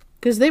Kitty.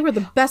 Because they were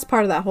the best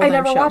part of that whole I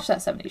damn never show. watched that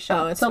 70s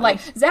show. Oh, it's so, funny.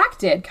 like, Zach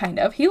did, kind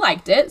of. He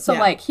liked it. So, Yeah.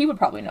 like, he would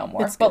probably know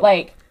more. It's But, good.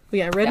 like... But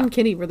yeah, Red and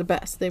Kitty were the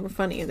best. They were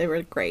funny. They were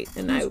great.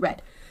 And Who's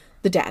Red?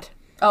 The dad.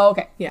 Oh,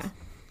 okay. Yeah.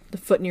 The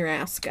foot in your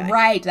ass guy.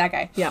 Right, that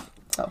guy. Yeah.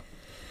 So...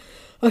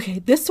 Okay,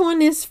 this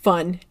one is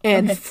fun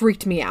and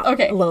freaked me out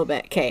a little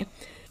bit. Okay.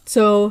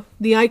 So,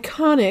 the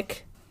iconic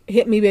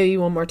Hit Me Baby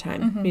One More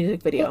Time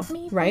music video, Hit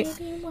me, right?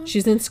 baby, one-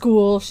 She's in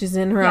school. She's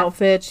in her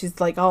outfit. She's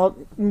like all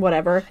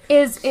whatever.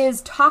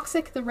 Is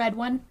Toxic the red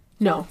one?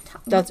 No,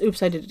 that's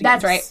Oops, I Did It Again.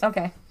 That's right.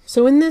 Okay.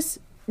 So in this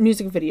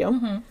music video,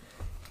 I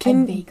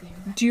vaguely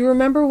remember. do you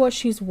remember what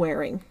she's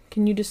wearing?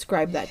 Can you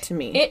describe that to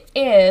me? It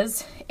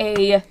is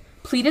a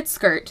pleated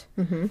skirt,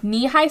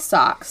 knee-high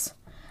socks.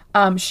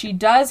 She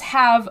does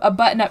have a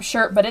button-up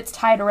shirt, but it's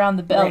tied around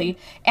the belly,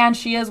 and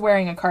she is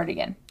wearing a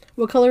cardigan.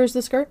 What color is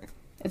the skirt?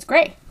 It's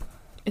gray.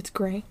 It's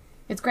gray.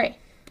 It's gray.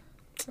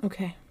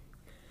 Okay.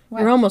 What?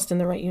 You're almost in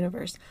the right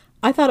universe.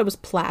 I thought it was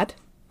plaid,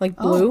 like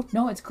blue. Oh,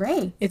 no, it's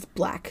gray. It's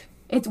black.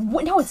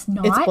 No, it's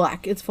not. It's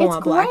black. It's full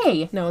on black.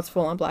 Gray. No, it's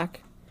full on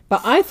black.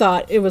 But I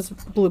thought it was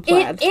blue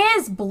plaid. It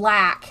is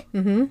black.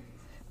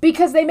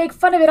 Because they make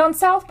fun of it on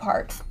South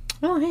Park.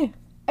 Oh, hey.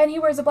 And he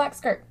wears a black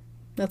skirt.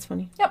 That's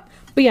funny. Yep.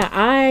 But yeah,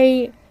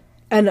 I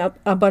and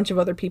a bunch of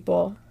other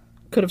people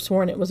could have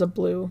sworn it was a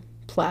blue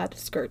plaid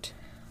skirt.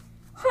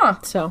 Huh.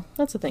 So,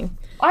 that's a thing.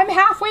 I'm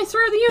halfway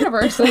through the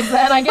universes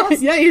then, I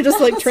guess. Yeah, you're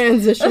just like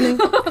transitioning.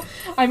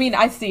 I mean,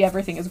 I see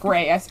everything as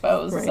gray, I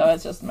suppose. Right. So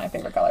it's just my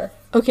favorite color.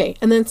 Okay,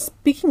 and then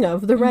speaking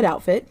of the red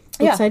outfit,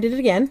 Yeah. oops, I did it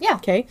again. Yeah.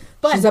 Okay.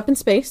 Fun. She's up in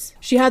space.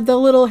 She had the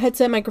little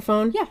headset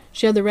microphone. Yeah.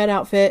 She had the red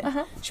outfit.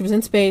 She was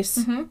in space.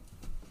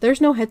 There's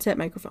no headset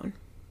microphone.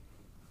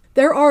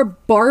 There are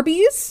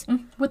Barbies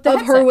With the of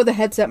her headset. with a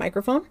headset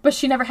microphone. But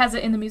she never has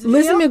it in the music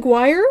Lizzie video?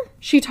 McGuire,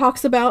 she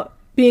talks about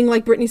being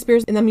like Britney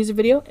Spears in that music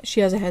video.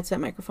 She has a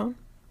headset microphone.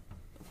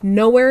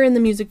 Nowhere in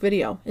the music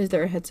video is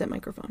there a headset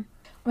microphone.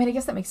 I mean, I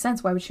guess that makes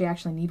sense. Why would she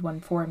actually need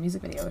one for a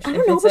music video? I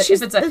don't know, but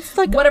if it's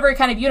like whatever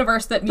kind of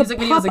universe that music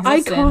the videos pop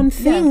exist icon in.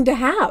 thing to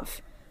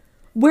have.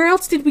 Where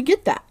else did we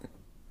get that?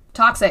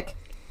 Toxic.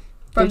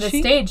 From Did the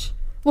she? stage.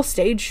 Well,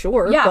 stage,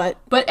 sure, Yeah,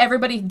 but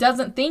everybody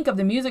doesn't think of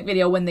the music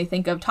video when they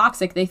think of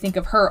Toxic. They think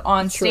of her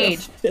on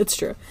stage. It's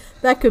true.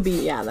 That could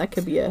be a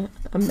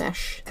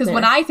mesh. Because there.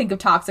 when I think of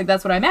Toxic,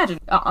 that's what I imagine,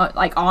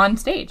 like on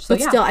stage. So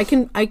But still, I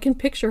can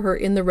picture her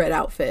in the red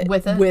outfit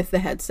With the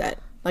headset.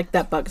 Like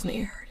that bugs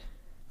me.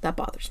 That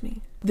bothers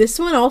me. This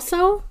one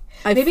also,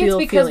 maybe feel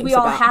it's because we feelings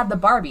all about. had the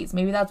Barbies.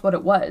 Maybe that's what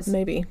it was.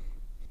 Maybe.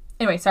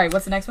 Anyway, sorry.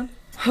 What's the next one?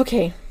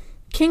 Okay,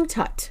 King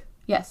Tut.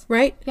 Yes.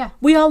 Right? Yeah.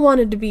 We all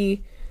wanted to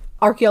be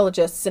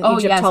archaeologists and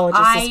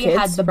Egyptologists yes. as kids,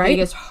 I had the right?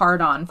 biggest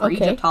hard-on for Okay.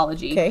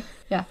 Egyptology. Okay.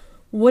 Yeah.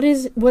 What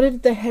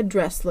did the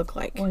headdress look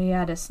like? Well, he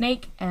had a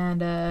snake and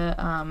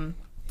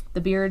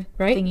the beard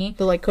Right? thingy.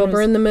 The like And it cobra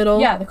was- in the middle.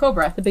 Yeah, the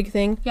cobra. The big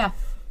thing. Yeah.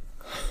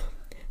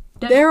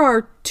 There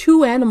are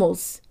two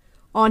animals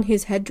on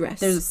his headdress.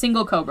 There's a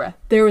single cobra.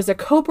 There was a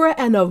cobra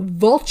and a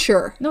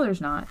vulture. No,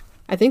 there's not.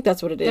 I think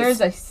that's what it is.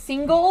 There's a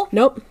single.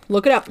 Nope.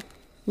 Look it up.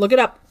 Look it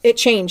up. It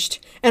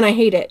changed. And I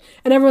hate it.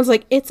 And everyone's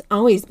like, it's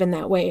always been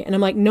that way. And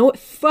I'm like, no, it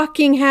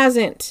fucking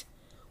hasn't.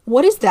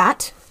 What is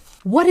that?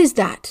 What is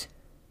that?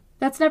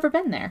 That's never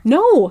been there.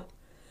 No.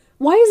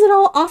 Why is it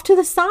all off to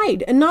the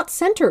side and not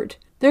centered?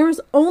 There's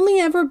only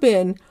ever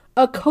been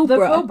a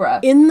cobra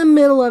in the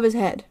middle of his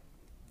head.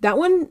 That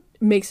one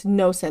makes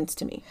no sense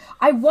to me.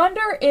 I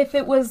wonder if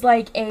it was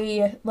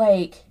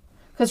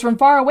because from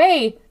far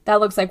away, that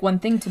looks like one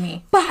thing to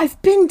me. But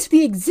I've been to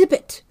the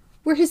exhibit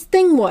where his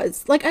thing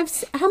was. Like,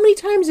 how many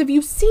times have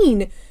you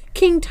seen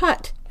King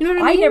Tut? You know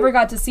what I mean? I never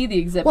got to see the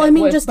exhibit. Well, I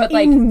mean, just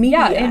in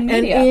media. Yeah, in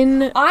media.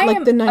 And in, I like,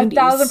 am the 90s.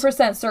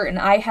 1,000% certain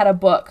I had a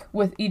book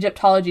with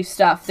Egyptology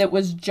stuff that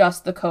was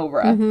just the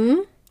cobra.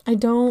 I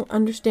don't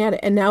understand it.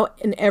 And now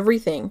in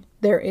everything,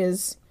 there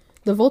is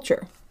the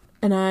vulture.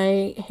 And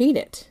I hate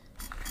it.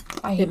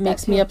 I hate It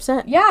makes me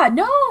upset. Yeah,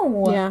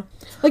 no. Yeah.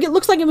 Like, it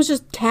looks like it was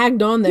just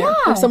tagged on there. Yeah.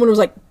 Like someone was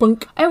like,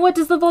 bunk. And what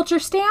does the vulture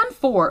stand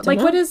for?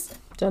 Dunno. What is...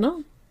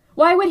 Dunno.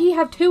 Why would he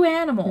have two I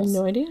have animals?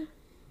 no idea.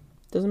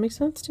 Doesn't make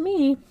sense to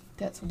me.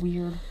 That's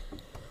weird.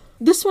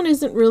 This one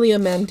isn't really a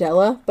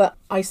Mandela, but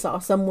I saw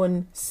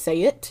someone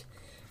say it,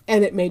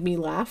 and it made me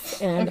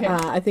laugh, and Okay.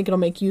 I think it'll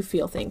make you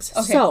feel things.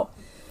 Okay. So,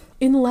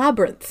 in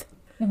Labyrinth,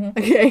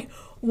 Okay.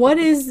 What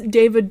is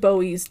David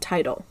Bowie's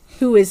title?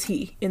 Who is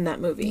he in that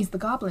movie? He's the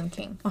Goblin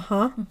King.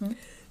 Uh-huh.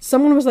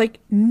 Someone was like,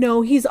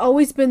 no, he's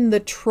always been the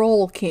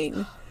Troll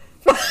King.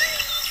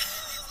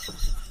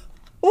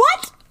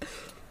 What?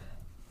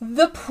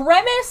 The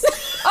premise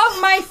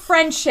of my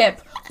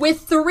friendship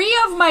with 3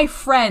 of my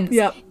friends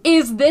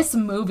is this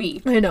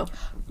movie. I know.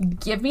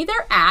 Give me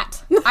their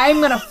I'm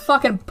gonna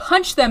fucking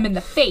punch them in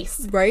the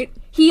face. Right?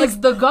 He is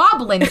the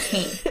Goblin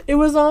King. It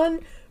was on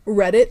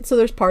Reddit, so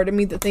there's part of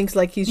me that thinks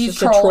like he's just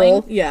trolling.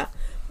 a troll. Yeah.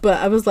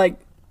 But I was like,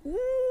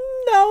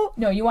 no.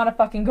 No, you want to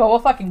fucking go? We'll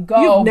fucking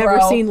go, You've never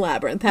seen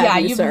Labyrinth,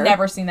 have you, you've sir?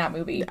 never seen that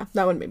movie. Yeah,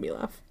 that one made me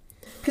laugh.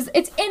 Because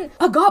it's in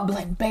a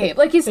goblin, babe.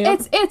 Like, it's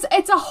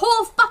a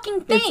whole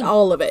fucking thing. It's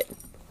all of it.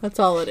 That's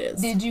all it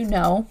is. Did you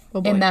know,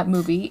 in that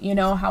movie, you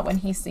know how when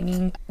he's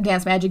singing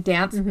Dance Magic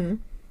Dance,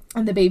 and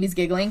the baby's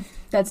giggling?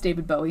 That's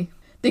David Bowie.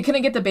 They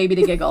couldn't get the baby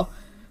to giggle.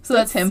 So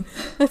that's him.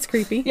 That's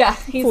creepy. Yeah,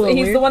 he's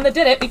the one that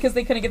did it because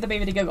they couldn't get the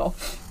baby to giggle.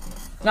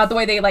 Not the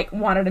way they, like,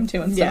 wanted him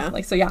to and stuff. Yeah.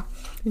 Like, so yeah.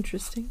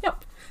 Interesting.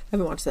 Yep. I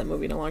haven't watched that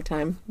movie in a long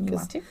time. You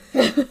want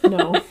to?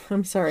 No,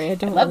 I'm sorry. I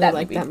don't love really that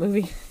like movie. that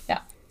movie. Yeah.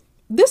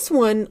 This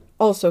one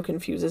also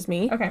confuses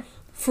me. Okay.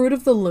 Fruit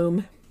of the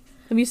Loom.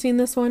 Have you seen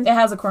this one? It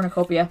has a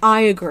cornucopia.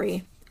 I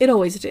agree. It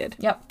always did.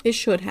 Yep. It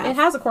should have. It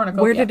has a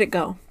cornucopia. Where did it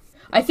go?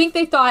 I think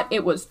they thought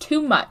it was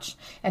too much,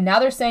 and now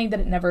they're saying that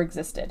it never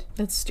existed.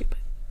 That's stupid.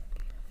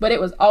 But it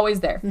was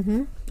always there.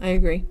 I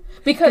agree.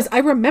 Because I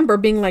remember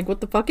being like, what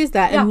the fuck is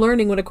that? And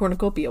learning what a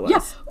cornucopia was.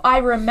 Yes, I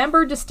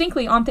remember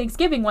distinctly on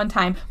Thanksgiving one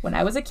time when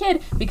I was a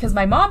kid, because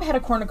my mom had a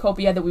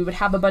cornucopia that we would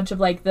have a bunch of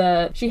like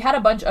she had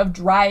a bunch of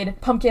dried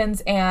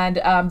pumpkins and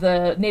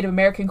the Native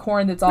American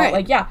corn that's all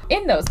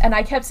in those. And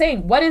I kept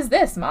saying, what is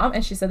this, Mom?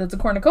 And she said, that's a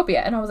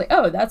cornucopia. And I was like,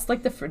 oh, that's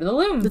like the fruit of the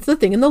loom. That's the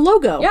thing in the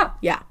logo. Yeah.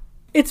 Yeah.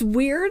 It's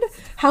weird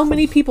how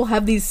many people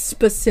have these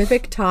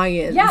specific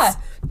tie-ins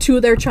to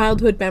their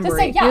childhood memory.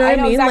 Say, you know what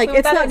I mean? Exactly like,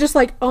 it's not just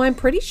like, oh, I'm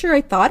pretty sure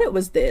I thought it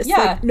was this. Yeah.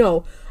 Like,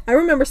 no, I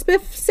remember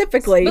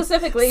specifically.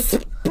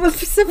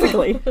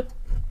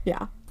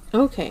 Yeah.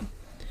 Okay.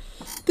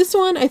 This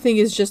one, I think,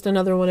 is just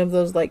another one of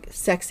those, like,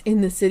 Sex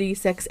in the City,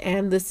 Sex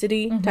and the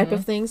City type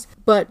of things.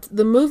 But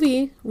the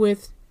movie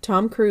with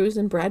Tom Cruise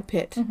and Brad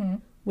Pitt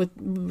with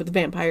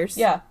vampires.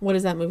 Yeah. What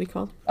is that movie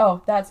called?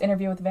 Oh, that's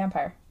Interview with the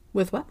Vampire.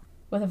 With what?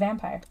 With a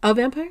vampire. A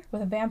vampire?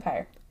 With a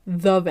vampire.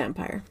 The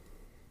vampire.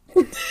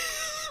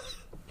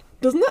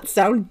 Doesn't that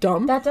sound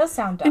dumb? That does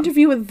sound dumb.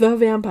 Interview with the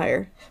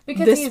vampire.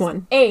 Because this he's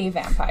one. A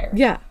vampire.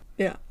 Yeah.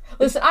 Yeah.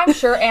 Listen, I'm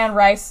sure Anne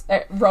Rice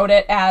wrote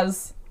it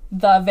as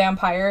the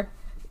vampire,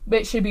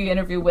 but it should be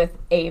Interview with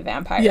a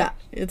vampire. Yeah.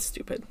 It's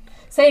stupid.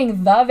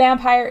 Saying the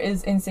vampire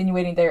is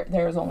insinuating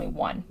there is only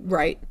one.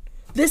 Right.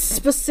 This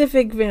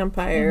specific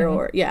vampire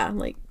or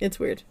like it's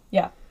weird.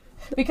 Yeah.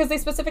 Because they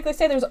specifically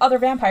say there's other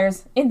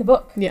vampires in the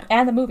book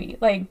and the movie.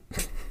 Like,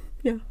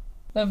 yeah.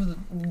 That was a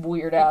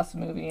weird ass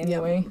movie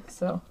anyway.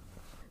 So,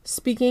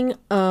 speaking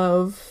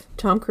of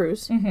Tom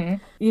Cruise,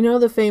 you know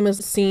the famous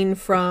scene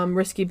from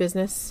Risky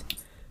Business?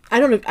 I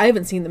don't know. I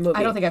haven't seen the movie.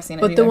 I don't think I've seen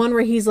it But either. the one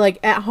where he's like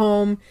at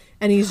home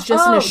and he's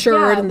just in a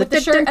shirt and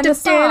the shirt and the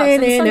socks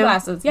and the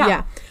sunglasses.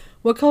 Yeah.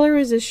 What color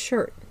is his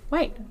shirt?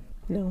 White.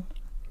 No,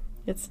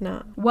 it's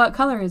not. What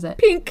color is it?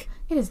 Pink.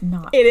 It is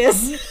not. It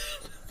is.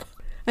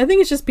 I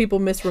think it's just people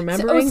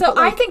misremembering. So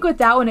I think with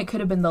that one, it could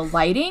have been the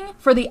lighting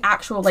for the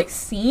actual, like,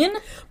 scene.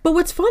 But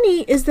what's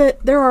funny is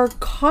that there are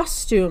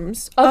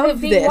costumes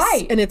of this,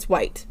 white. and it's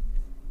white.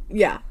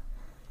 Yeah.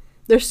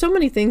 There's so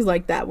many things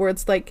like that where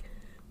it's like,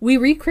 we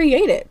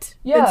recreate it.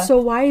 Yeah. And so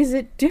why is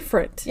it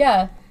different?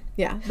 Yeah.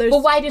 Yeah. But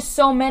why do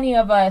so many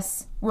of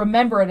us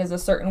remember it as a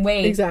certain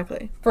way?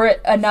 Exactly. For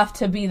it enough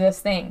to be this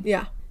thing.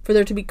 Yeah. For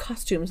there to be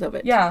costumes of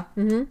it. Yeah.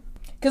 Mm-hmm.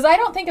 Because I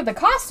don't think of the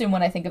costume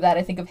when I think of that.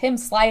 I think of him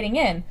sliding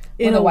in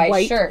with a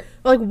white shirt.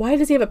 Like, why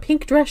does he have a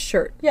pink dress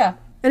shirt? Yeah.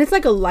 And it's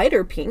like a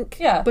lighter pink.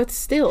 Yeah. But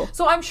still.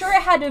 So I'm sure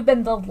it had to have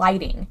been the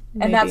lighting.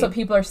 Maybe. And that's what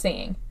people are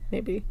saying.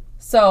 Maybe.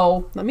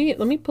 So. Let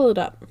me pull it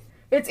up.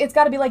 It's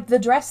got to be like the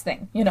dress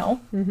thing, you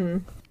know? Mm-hmm.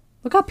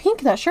 Look how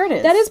pink that shirt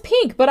is. That is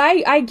pink, but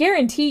I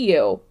guarantee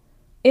you,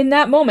 in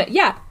that moment,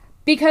 yeah.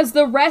 Because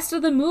the rest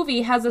of the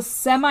movie has a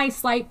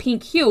semi-slight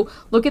pink hue.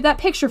 Look at that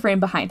picture frame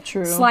behind.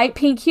 True. Slight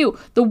pink hue.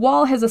 The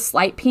wall has a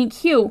slight pink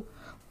hue.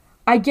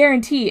 I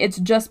guarantee it's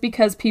just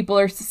because people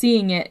are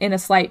seeing it in a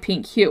slight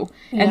pink hue.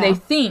 Yeah. And they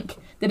think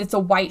that it's a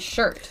white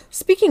shirt.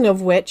 Speaking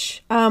of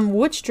which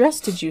dress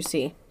did you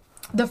see?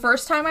 The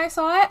first time I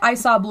saw it, I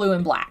saw blue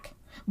and black.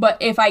 But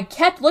if I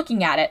kept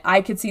looking at it, I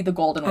could see the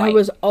gold and white. I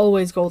was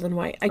always gold and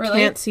white. I really?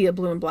 Can't see a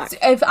blue and black. So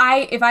if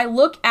I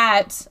look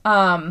at,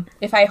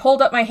 if I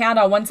hold up my hand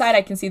on one side,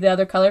 I can see the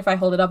other color. If I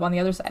hold it up on the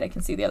other side, I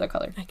can see the other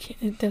color. I can't.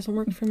 It doesn't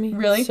work for me.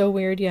 Really? It's so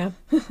weird, yeah.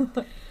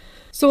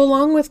 So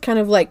along with kind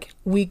of like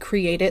we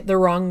create it the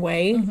wrong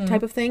way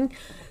type of thing.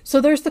 So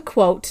there's the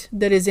quote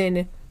that is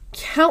in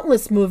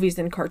countless movies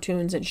and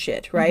cartoons and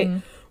shit, right?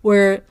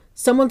 Where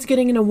someone's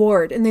getting an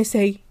award and they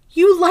say,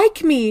 "You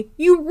like me.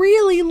 You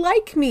really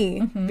like me."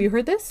 Have you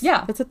heard this?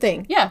 Yeah. That's a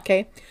thing. Yeah.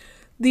 Okay.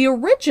 The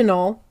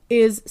original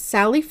is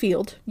Sally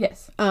Field.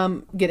 Yes.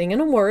 Getting an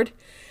award.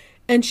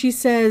 And she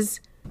says,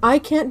 I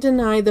can't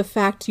deny the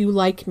fact you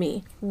like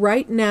me.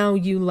 Right now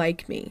you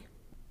like me.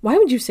 Why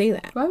would you say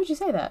that? Why would you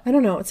say that? I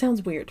don't know. It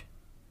sounds weird.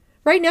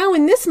 Right now,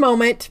 in this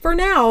moment, for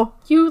now,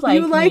 you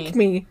like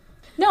me.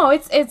 No,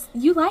 it's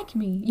you like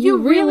me. You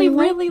really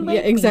like me.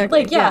 Yeah,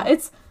 exactly. Like, yeah,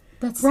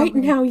 that's right so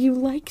now you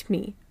like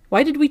me.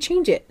 Why did we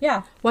change it?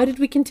 Yeah. Why did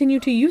we continue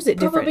to use it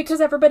different? Probably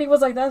because everybody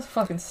was like, that's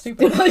fucking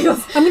stupid. I'm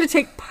going to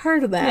take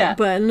part of that, Yeah.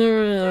 but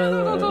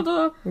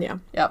no. Yeah.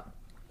 Yep.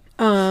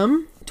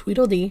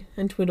 Tweedledee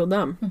and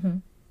Tweedledum. Mm-hmm.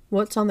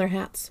 What's on their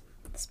hats?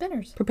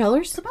 Spinners.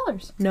 Propellers?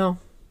 Propellers. No.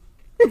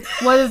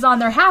 What is on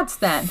their hats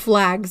then?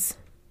 Flags.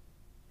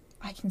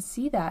 I can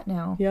see that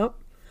now. Yep.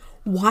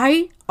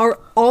 Why are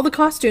all the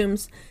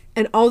costumes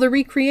and all the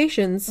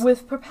recreations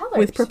with propellers?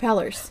 With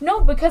propellers.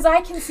 No, because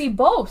I can see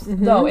both,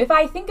 though. If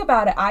I think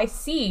about it, I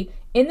see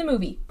in the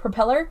movie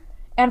propeller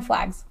and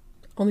flags.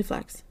 Only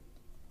flags.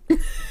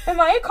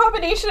 Am I a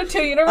combination of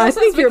two universes?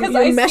 I think you're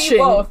meshing. See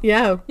both.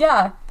 Yeah.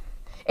 Yeah.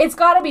 It's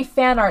got to be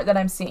fan art that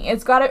I'm seeing.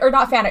 It's got to, or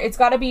not fan art. It's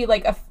got to be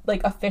like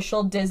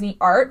official Disney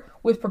art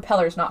with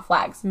propellers, not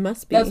flags.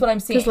 Must be. That's what I'm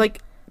seeing. Because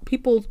like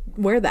people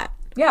wear that.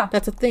 Yeah.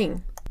 That's a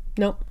thing.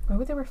 Nope. Why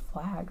would they wear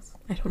flags?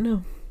 I don't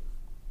know.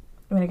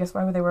 I mean, I guess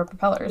why would they wear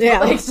propellers?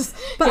 Yeah.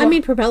 But I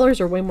mean, propellers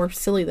are way more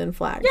silly than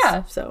flags.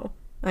 Yeah. So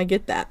I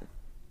get that.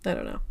 I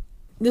don't know.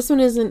 This one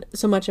isn't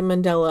so much a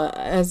Mandela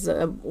as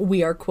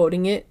we are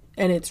quoting it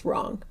and it's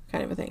wrong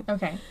kind of a thing.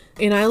 Okay.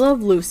 In I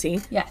Love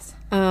Lucy. Yes.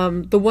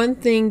 The one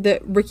thing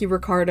that Ricky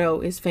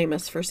Ricardo is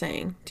famous for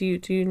saying.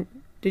 Did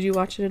you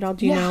watch it at all?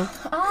 Do you know?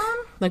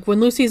 Like when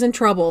Lucy's in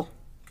trouble.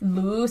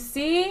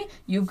 Lucy,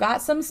 you've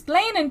got some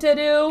splaining to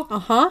do.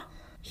 Uh-huh.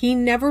 He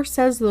never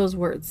says those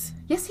words.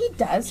 Yes, he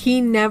does.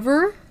 He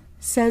never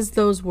says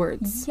those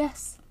words.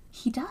 Yes,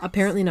 he does.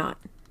 Apparently not.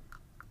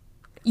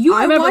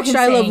 I watched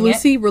I Love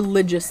Lucy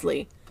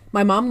religiously.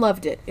 My mom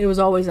loved it. It was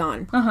always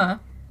on. Uh-huh.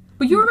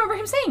 But you remember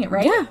him saying it,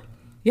 right? Yeah.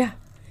 Yeah.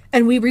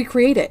 And we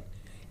recreate it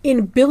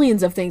in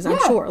billions of things, I'm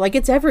sure. Like,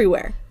 it's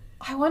everywhere.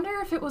 I wonder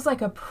if it was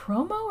like a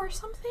promo or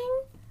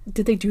something.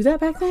 Did they do that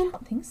back then? I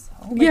don't think so.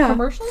 Yeah.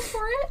 Commercials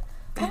for it?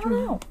 I don't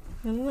know.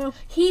 I don't know.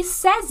 He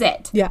says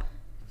it. Yeah.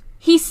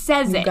 He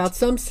says it. Got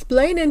some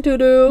splaining to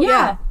do.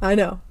 Yeah. I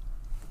know.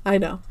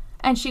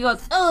 And she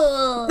goes,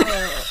 oh.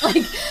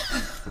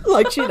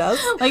 like she does.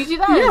 Like she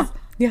does. Yeah.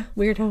 Yeah.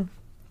 Weird, huh?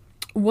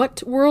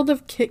 What world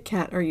of Kit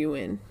Kat are you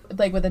in?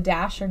 Like with a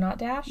dash or not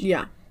dash?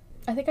 Yeah.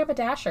 I think I'm a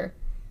dasher.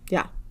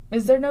 Yeah.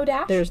 Is there no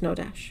dash? There's no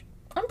dash.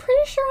 I'm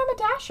pretty sure I'm a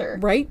dasher.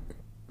 Right?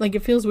 Like,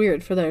 it feels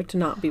weird for there to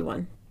not be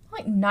one.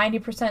 I'm like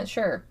 90%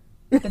 sure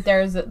that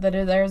there's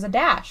a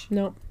dash.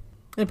 Nope.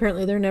 And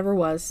apparently there never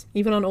was.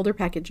 Even on older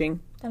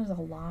packaging. That is a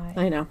lie.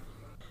 I know.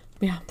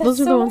 Yeah. That's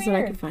those are so the ones weird.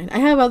 that I could find. I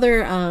have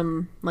other,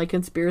 like,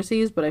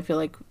 conspiracies, but I feel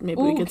like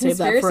maybe we could save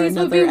that for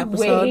another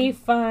episode. Way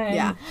fun.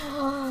 Yeah.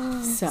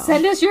 So.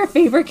 Send us your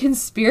favorite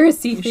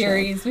conspiracy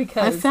theories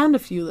because I found a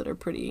few that are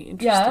pretty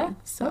interesting. Yeah.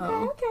 So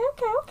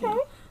Okay.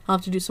 I'll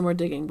have to do some more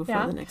digging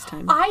before the next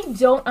time. I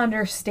don't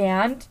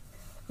understand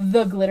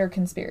the glitter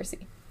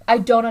conspiracy. I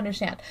don't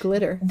understand.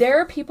 Glitter. There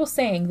are people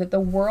saying that the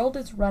world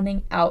is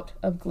running out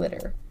of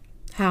glitter.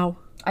 How?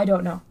 I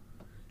don't know.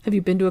 Have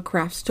you been to a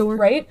craft store?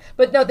 Right?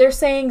 But no, they're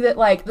saying that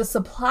like the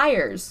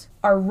suppliers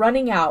are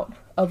running out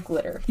of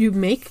glitter. You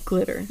make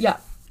glitter. Yeah.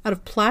 Out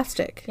of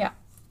plastic. Yeah.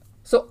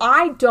 So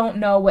I don't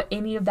know what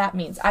any of that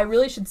means. I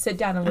really should sit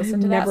down and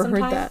listen to that sometime.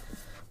 I've never heard that.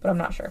 But I'm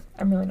not sure.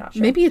 I'm really not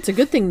sure. Maybe it's a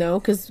good thing though,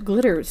 because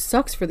glitter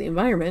sucks for the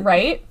environment.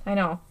 Right? I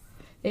know.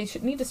 They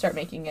need to start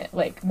making it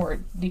like more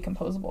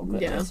decomposable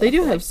glitter. Yeah, they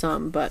do have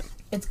some, but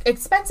it's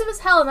expensive as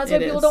hell, and that's why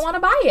people don't want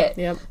to buy it.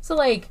 Yep. So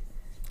like,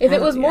 if it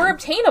was more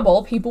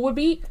obtainable, people would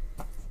be.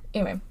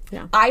 Anyway,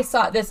 yeah. I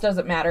saw this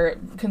doesn't matter,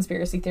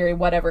 conspiracy theory,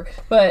 whatever.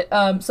 But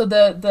so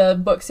the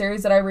book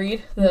series that I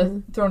read,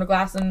 the Throne of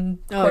Glass and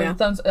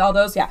Thumbs, all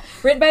those,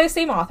 written by the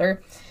same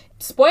author.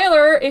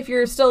 Spoiler if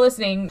you're still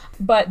listening,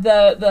 but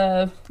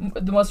the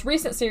most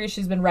recent series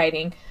she's been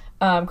writing,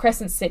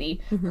 Crescent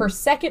City, her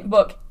second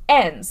book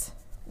ends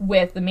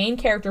with the main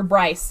character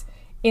Bryce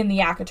in the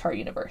Akatar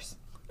universe.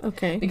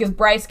 Okay. Because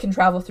Bryce can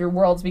travel through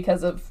worlds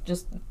because of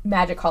just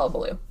magic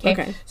hullabaloo.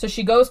 Okay. So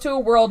she goes to a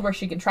world where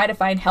she can try to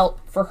find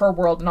help for her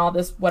world and all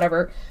this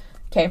whatever.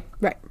 Okay.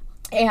 Right.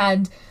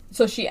 And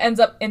so she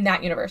ends up in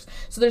that universe.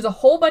 So there's a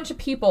whole bunch of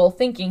people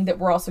thinking that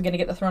we're also going to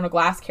get the Throne of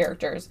Glass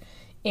characters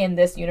in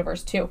this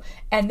universe too.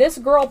 And this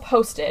girl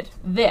posted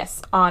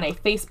this on a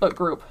Facebook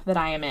group that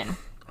I am in.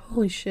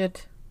 Holy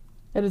shit.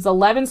 It is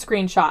 11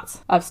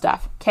 screenshots of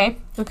stuff. Okay.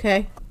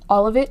 Okay.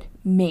 All of it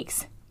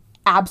makes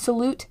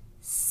absolute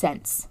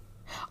sense.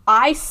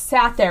 I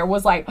sat there,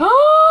 was like,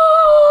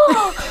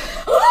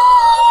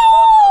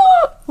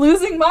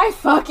 losing my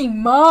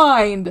fucking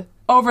mind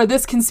over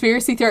this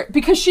conspiracy theory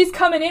because she's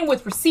coming in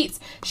with receipts.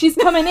 She's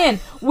coming in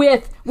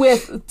with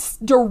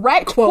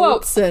direct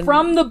quotes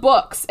from the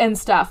books and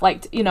stuff,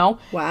 like, you know.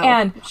 Wow.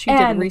 And she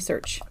did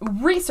research.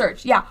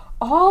 Yeah.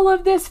 All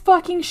of this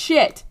fucking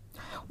shit.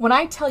 When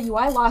I tell you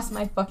I lost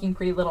my fucking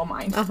pretty little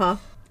mind.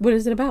 What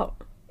is it about?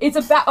 It's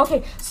about,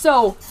 okay,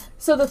 so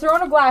the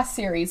Throne of Glass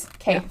series,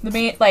 okay, the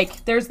main,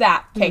 like, there's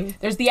that, okay,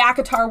 there's the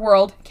Akatar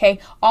world, okay,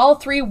 all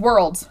 3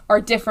 worlds are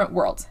different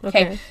worlds,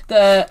 okay,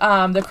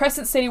 the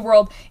Crescent City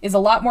world is a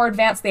lot more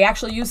advanced. They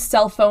actually use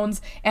cell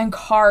phones and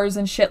cars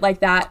and shit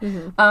like that,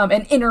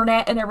 and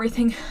internet and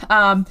everything,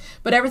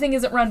 but everything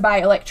isn't run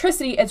by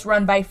electricity, it's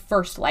run by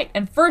First Light,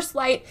 and First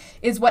Light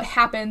is what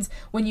happens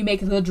when you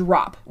make the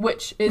drop,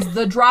 which is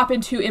the drop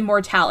into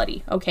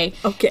immortality, okay,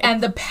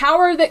 and the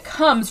power that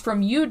comes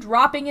from you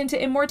dropping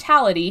into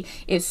immortality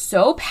is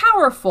so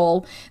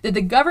powerful that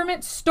the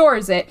government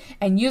stores it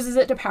and uses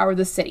it to power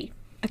the city.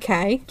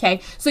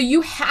 Okay. So you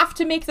have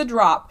to make the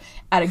drop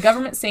at a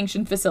government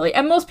sanctioned facility.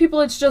 And most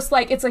people, it's just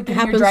like, it's like it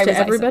your driver's to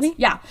everybody? license.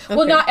 Yeah. Okay.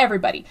 Well, not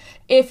everybody.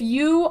 If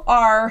you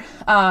are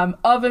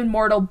of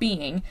immortal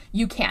being,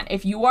 you can.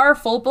 If you are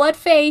full-blood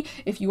fae,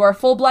 if you are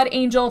full-blood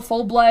angel,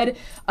 full-blood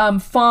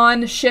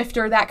fawn,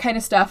 shifter, that kind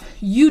of stuff,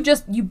 you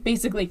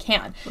basically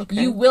can.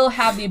 Okay. You will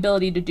have the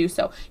ability to do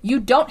so.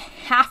 You don't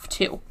have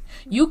to.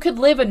 You could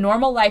live a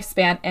normal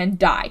lifespan and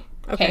die.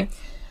 Okay.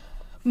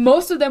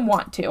 Most of them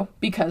want to,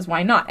 because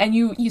why not? And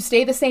you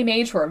stay the same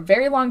age for a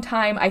very long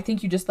time. I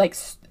think you just like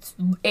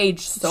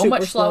age so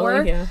much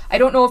slower. Yeah. I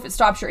don't know if it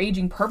stops your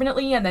aging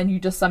permanently and then you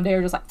just someday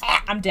are just like,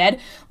 I'm dead.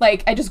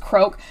 Like, I just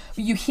croak.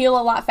 You heal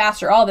a lot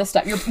faster, all this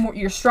stuff.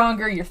 You're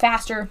stronger, you're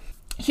faster.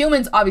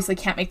 Humans obviously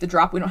can't make the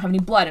drop. We don't have any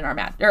blood in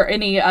our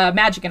any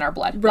magic in our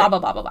blood. Right. Blah, blah,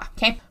 blah, blah, blah.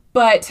 Okay?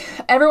 But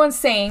everyone's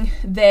saying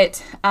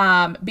that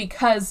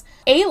because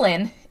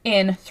Aelin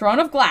in Throne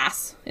of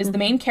Glass is the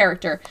main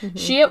character.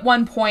 She at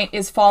one point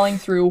is falling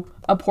through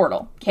a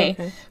portal,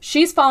 okay?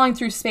 She's falling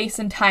through space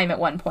and time at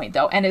one point,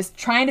 though, and is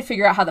trying to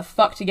figure out how the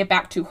fuck to get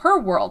back to her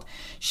world.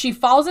 She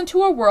falls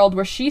into a world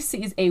where she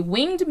sees a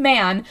winged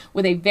man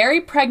with a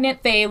very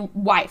pregnant fae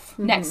wife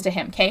next to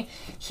him, okay?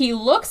 He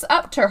looks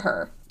up to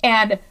her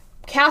and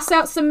casts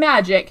out some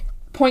magic,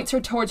 points her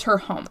towards her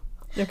home.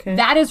 Okay.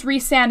 That is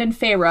Rhysand and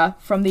Feyre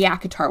from the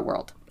Akatar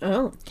world.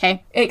 Oh.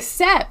 Okay?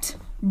 Except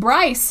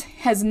Bryce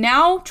has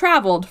now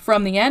traveled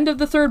from the end of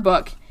the 3rd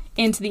book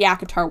into the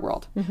Akatar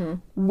world,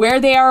 where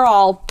they are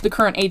all the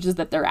current ages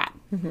that they're at.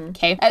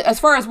 Okay? As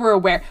far as we're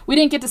aware, we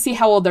didn't get to see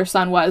how old their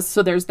son was,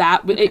 so there's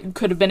that. It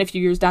could have been a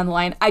few years down the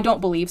line. I don't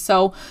believe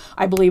so.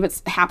 I believe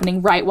it's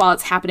happening right while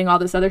it's happening all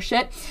this other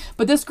shit.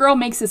 But this girl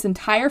makes this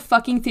entire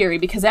fucking theory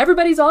because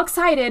everybody's all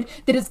excited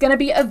that it's going to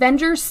be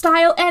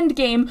Avengers-style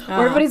Endgame,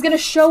 where everybody's going to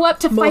show up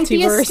to fight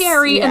the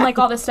Asteri and like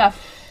all this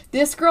stuff.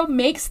 This girl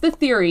makes the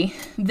theory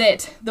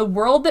that the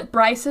world that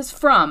Bryce is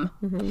from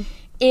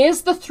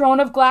is the Throne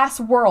of Glass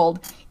world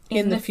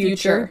in the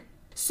future.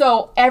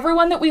 So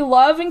everyone that we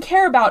love and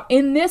care about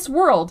in this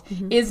world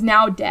is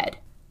now dead.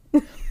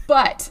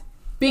 But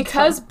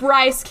because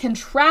Bryce can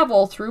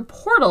travel through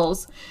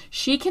portals,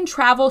 she can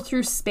travel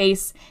through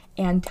space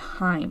and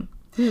time.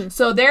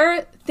 So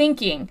they're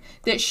thinking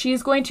that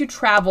she's going to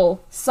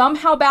travel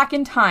somehow back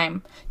in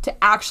time to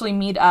actually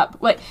meet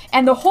up.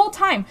 And the whole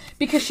time,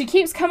 because she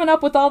keeps coming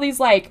up with all these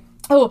like,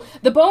 oh,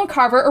 the bone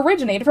carver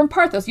originated from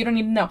Parthos. You don't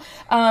need to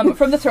know.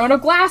 From the Throne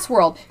of Glass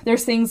world.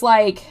 There's things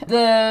like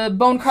the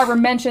bone carver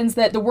mentions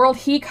that the world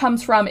he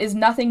comes from is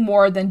nothing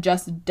more than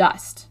just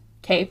dust.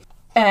 Okay?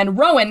 And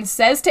Rowan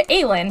says to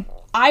Aelin,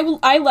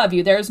 I love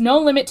you. There is no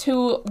limit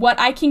to what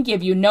I can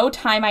give you, no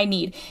time I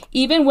need,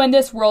 even when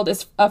this world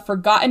is a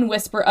forgotten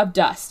whisper of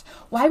dust.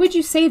 Why would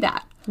you say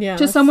that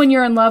to someone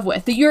you're in love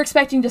with, that you're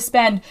expecting to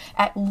spend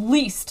at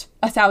least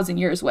 1,000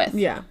 years with?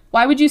 Yeah.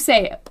 Why would you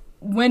say,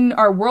 when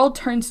our world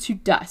turns to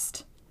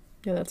dust?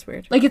 Yeah, that's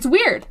weird. Like, it's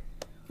weird.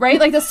 Right?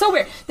 Like, that's so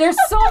weird. There's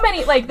so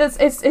many, like, this.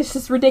 It's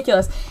just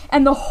ridiculous.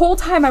 And the whole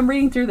time I'm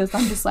reading through this,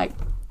 I'm just like,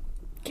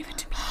 give it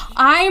to me.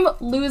 I'm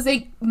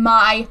losing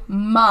my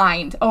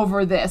mind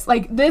over this.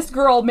 Like, this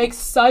girl makes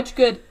such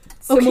good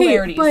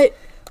similarities. Okay, but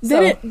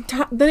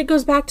then it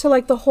goes back to,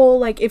 like, the whole,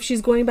 like, if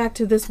she's going back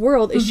to this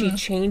world, is she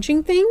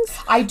changing things?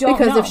 I don't know.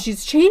 Because if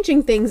she's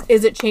changing things,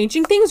 is it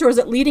changing things, or is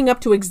it leading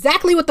up to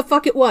exactly what the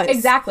fuck it was?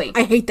 Exactly.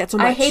 I hate that so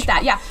much. I hate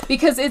that, yeah.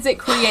 Because is it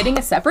creating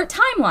a separate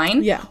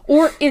timeline? Yeah.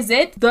 Or is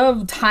it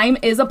the time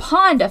is a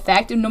pond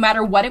effect, and no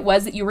matter what it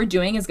was that you were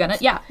doing is gonna,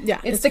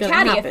 it's the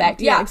caddy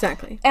effect. Yeah,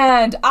 exactly.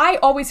 And I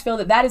always feel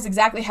that is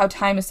exactly how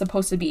time is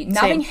supposed to be.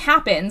 Nothing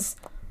happens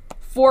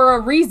for a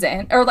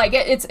reason, or like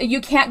it's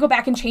you can't go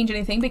back and change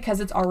anything because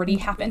it's already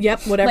happened.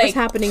 Yep, whatever's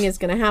happening is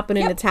going to happen,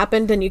 and it's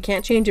happened, and you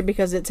can't change it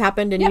because it's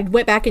happened, and you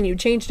went back and you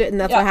changed it, and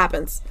that's what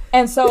happens.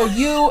 And so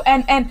you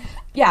and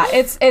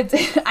it's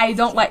I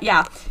don't like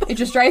it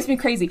just drives me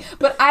crazy.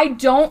 But I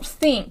don't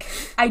think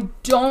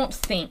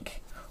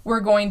we're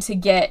going to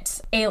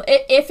get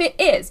if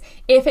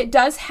it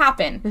does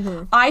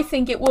happen, I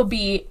think it will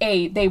be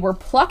they were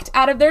plucked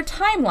out of their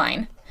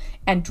timeline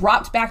and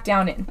dropped back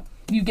down in.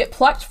 You get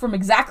plucked from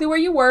exactly where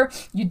you were,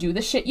 you do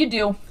the shit you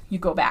do, you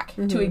go back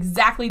to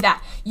exactly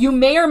that. You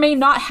may or may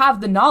not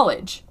have the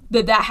knowledge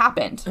that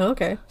happened.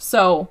 Okay.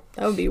 So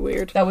that would be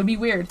weird. That would be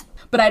weird.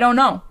 But I don't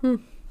know.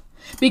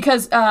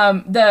 Because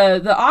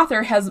the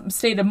author has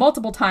stated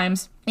multiple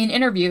times in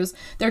interviews,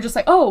 they're just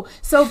like, oh,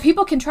 so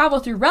people can travel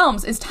through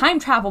realms. Is time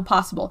travel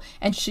possible?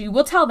 And she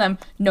will tell them,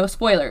 no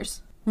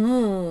spoilers.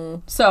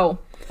 So...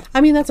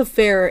 I mean, that's a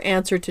fair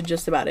answer to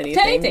just about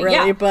anything, really,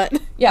 yeah.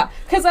 but... Yeah,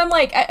 because I'm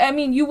like, I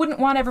mean, you wouldn't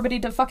want everybody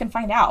to fucking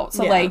find out.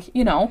 So, like,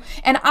 you know,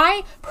 and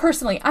I,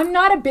 personally, I'm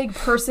not a big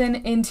person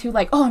into,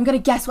 like, oh, I'm going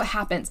to guess what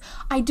happens.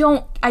 I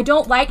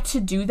don't like to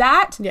do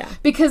that. Yeah.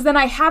 Because then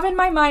I have in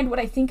my mind what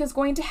I think is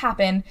going to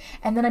happen,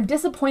 and then I'm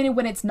disappointed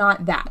when it's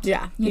not that.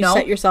 Yeah. You know?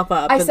 set yourself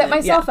up. I set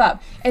myself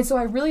up. And so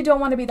I really don't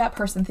want to be that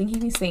person thinking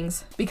these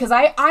things, because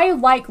I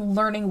like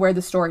learning where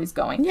the story's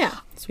going. Yeah.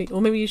 Sweet.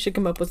 Well, maybe you should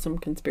come up with some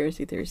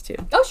conspiracy theories, too.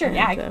 Oh, sure.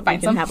 Yeah, I can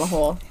find some. We can have a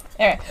whole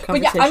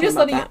But yeah, I'm just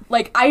letting you,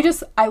 like,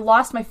 I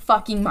lost my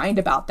fucking mind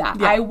about that.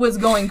 Yeah. I was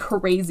going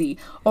crazy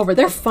over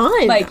them. They're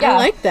fun. Like, I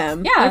like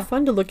them. Yeah. They're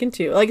fun to look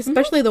into. Like,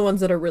 especially the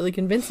ones that are really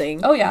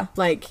convincing. Oh, yeah.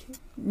 Like,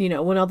 you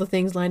know, when all the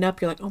things line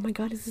up, you're like, oh my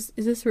God, is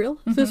this real?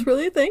 Is this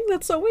really a thing?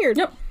 That's so weird.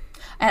 Yep.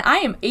 And I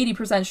am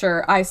 80%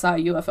 sure I saw a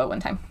UFO one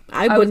time.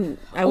 I wouldn't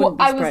be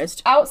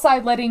surprised. I was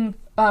outside letting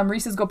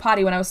Reese's go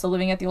potty when I was still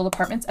living at the old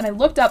apartments, and I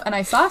looked up and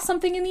I saw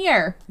something in the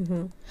air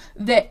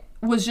that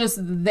was just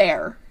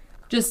there.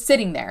 Just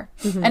sitting there.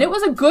 And it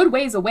was a good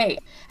ways away.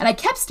 And I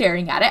kept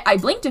staring at it. I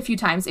blinked a few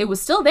times. It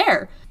was still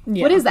there.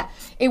 Yeah. What is that?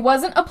 It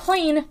wasn't a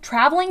plane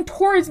traveling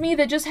towards me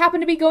that just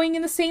happened to be going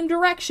in the same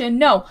direction.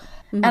 No.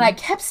 And I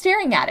kept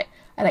staring at it.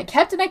 And I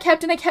kept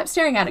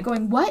staring at it,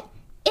 going, what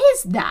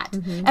is that?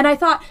 And I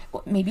thought,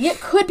 well, maybe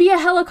it could be a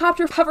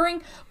helicopter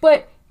hovering,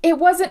 but it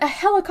wasn't a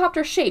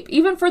helicopter shape.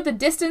 Even for the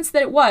distance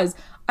that it was,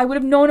 I would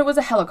have known it was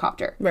a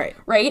helicopter. Right.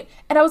 Right?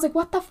 And I was like,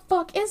 what the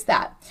fuck is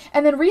that?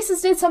 And then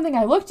Reese's did something.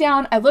 I looked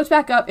down. I looked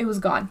back up. It was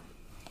gone.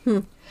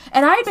 And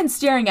I had been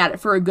staring at it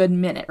for a good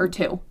minute or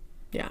two.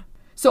 Yeah.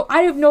 So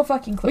I have no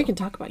fucking clue. We can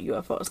talk about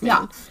UFOs, man.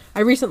 Yeah. I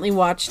recently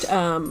watched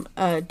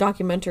a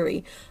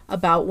documentary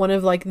about one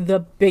of, like, the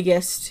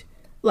biggest,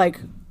 like,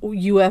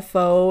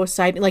 UFO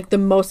sighting, like, the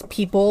most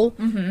people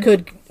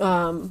could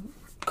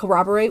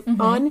corroborate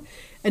on.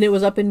 And it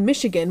was up in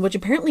Michigan, which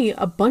apparently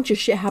a bunch of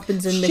shit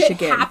happens in Michigan.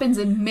 Shit happens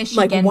in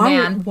Michigan, like, why,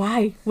 man.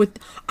 Why?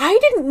 I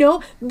didn't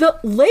know. The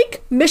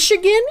Lake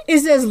Michigan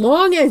is as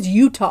long as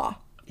Utah.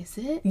 Is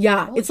it?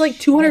 Yeah. Holy it's like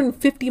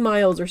 250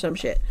 miles or some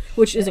shit,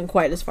 which isn't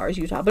quite as far as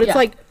Utah. But it's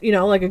like, you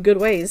know, like a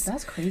good ways.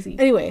 That's crazy.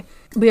 Anyway,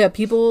 but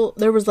yeah,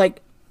 there was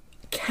like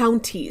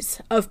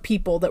counties of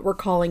people that were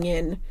calling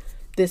in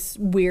this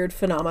weird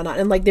phenomenon,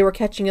 and like they were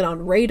catching it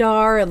on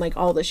radar and like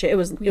all this shit. It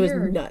was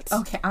nuts.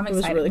 Okay, I'm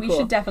excited. Really we cool.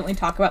 should definitely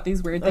talk about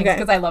these weird things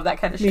because I love that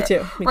kind of shit. Me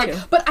too.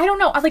 But I don't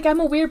know. Like,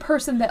 I'm a weird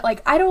person that,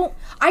 like, I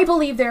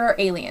believe there are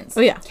aliens.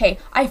 Oh yeah. Okay,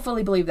 I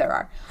fully believe there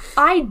are.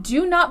 I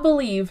do not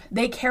believe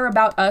they care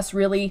about us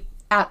really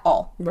at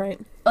all. Right.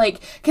 Like,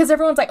 because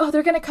everyone's like, oh,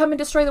 they're gonna come and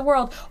destroy the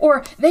world,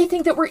 or they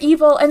think that we're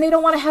evil and they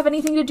don't want to have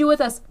anything to do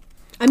with us.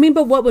 I mean,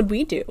 but what would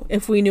we do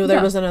if we knew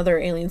there was another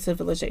alien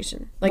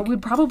civilization? Like,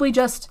 we'd probably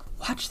just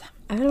watch them.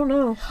 I don't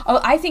know.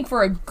 Oh, I think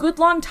for a good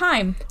long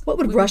time. What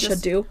would Russia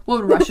do? What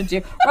would Russia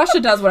do?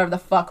 Russia does whatever the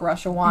fuck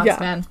Russia wants,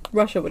 man.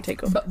 Russia would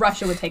take over. But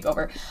Russia would take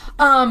over.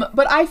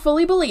 But I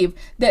fully believe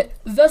that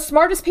the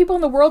smartest people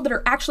in the world that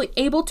are actually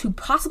able to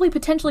possibly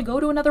potentially go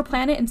to another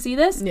planet and see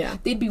this,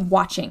 they'd be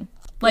watching.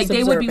 Like,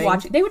 they would be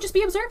watching. They would just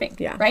be observing.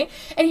 Yeah. Right?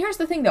 And here's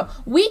the thing, though.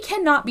 We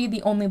cannot be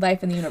the only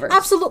life in the universe.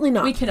 Absolutely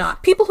not. We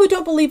cannot. People who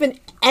don't believe in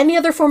any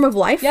other form of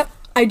life,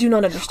 I do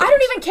not understand. I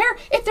don't even care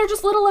if they're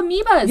just little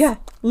amoebas. Yeah.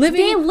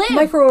 They live.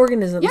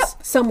 Microorganisms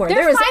somewhere.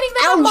 There is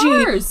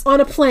algae on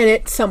a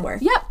planet somewhere.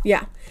 Yep.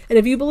 Yeah. And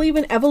if you believe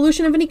in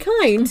evolution of any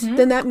kind,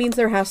 then that means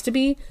there has to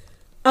be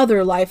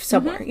other life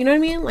somewhere. You know what I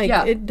mean? Like,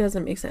 it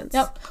doesn't make sense.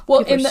 Yep. Well,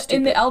 in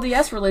the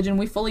LDS religion,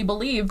 we fully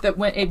believe that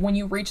when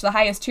you reach the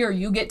highest tier,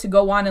 you get to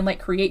go on and, like,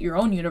 create your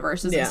own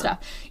universes and stuff.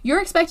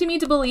 You're expecting me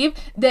to believe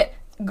that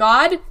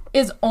God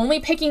is only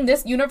picking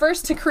this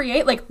universe to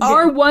create, like,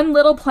 our one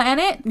little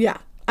planet? Yeah.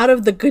 Out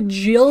of the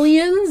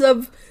gajillions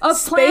of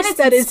space planets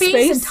that is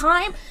space and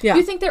time? Yeah.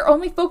 You think they're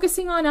only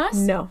focusing on us?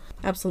 No.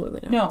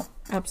 Absolutely not. No.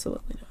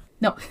 Absolutely not.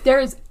 No, there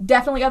is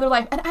definitely other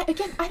life. And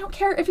I don't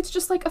care if it's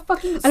just like a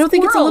fucking squirrel. I don't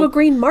think it's a little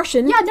green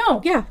Martian. Yeah,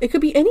 no. Yeah, it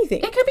could be anything.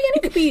 It could be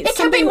anything. It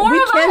could be more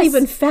we can't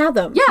even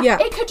fathom. Yeah,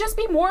 it could just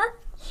be more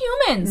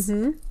humans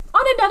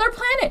on another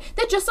planet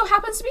that just so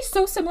happens to be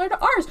so similar to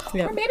ours.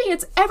 Or maybe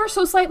it's ever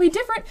so slightly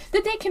different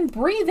that they can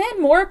breathe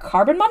in more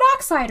carbon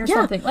monoxide or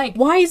something. Like,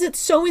 why is it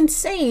so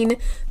insane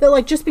that,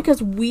 like, just because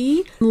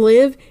we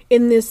live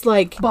in this,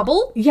 like,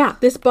 bubble? Yeah,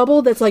 this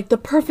bubble that's, like, the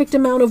perfect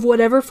amount of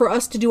whatever for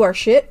us to do our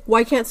shit,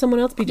 why can't someone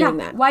else be doing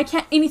that? Why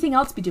can't anything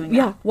else be doing that?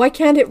 Yeah, why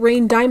can't it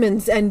rain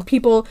diamonds and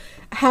people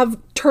have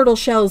turtle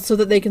shells so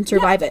that they can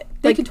survive it?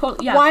 They can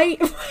totally, Why?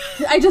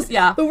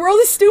 The world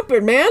is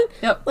stupid, man.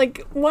 Yep.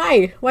 Like,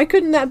 why? Why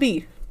couldn't that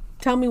be?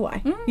 Tell me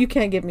why. You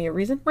can't give me a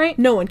reason. Right.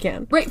 No one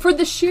can. Right. For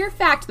the sheer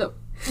fact, though,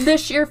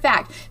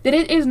 that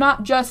it is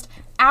not just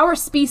our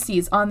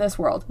species on this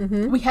world.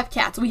 We have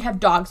cats, we have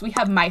dogs, we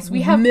have mice,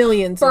 we have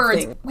millions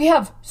birds. of things. We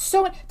have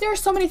there are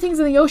so many things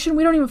in the ocean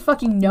we don't even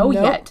fucking know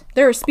yet.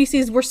 There are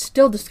species we're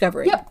still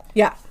discovering. Yep.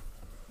 Yeah.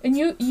 And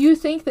you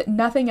think that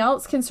nothing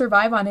else can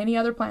survive on any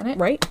other planet?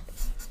 Right?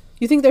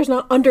 You think there's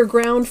not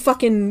underground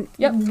fucking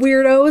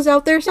weirdos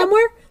out there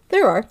somewhere? Yep.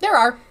 There are. There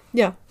are.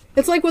 Yeah.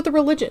 It's like with the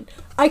religion.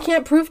 I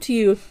can't prove to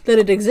you that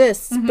it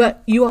exists,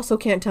 but you also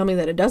can't tell me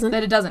that it doesn't.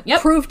 That it doesn't.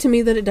 Yep. Prove to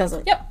me that it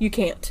doesn't. Yep. You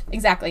can't.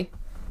 Exactly.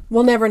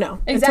 We'll never know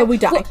until we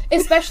die. Well,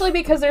 especially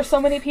because there's so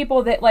many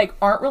people that like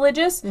aren't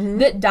religious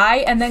that die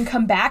and then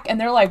come back and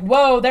they're like,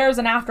 whoa, there's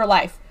an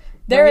afterlife.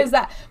 There is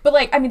that. But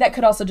like, I mean, that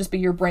could also just be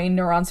your brain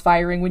neurons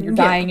firing when you're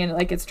dying and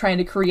like it's trying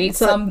to create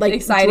some like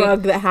exciting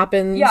drug that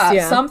happens.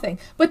 Yeah, something.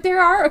 But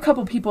there are a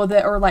couple people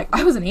that are like,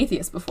 I was an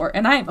atheist before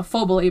and I am a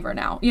full believer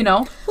now, you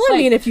know? Well, I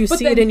mean, if you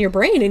see it in your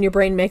brain and your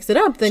brain makes it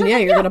up, then sure,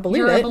 you're going to believe it.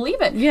 You're going to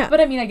believe it. Yeah.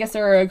 But I mean, I guess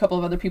there are a couple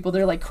of other people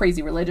that are like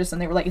crazy religious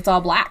and they were like, it's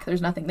all black.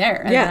 There's nothing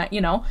there. And then, you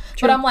know?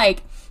 True. But I'm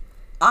like,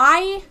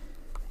 I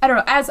don't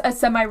know, as a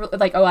semi,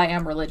 like, I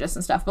am religious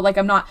and stuff, but like,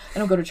 I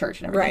don't go to church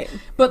and everything.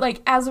 Right. But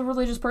like, as a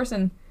religious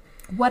person,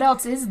 what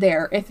else is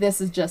there if this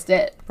is just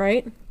it?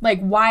 Right. Like,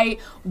 why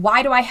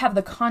do I have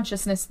the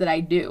consciousness that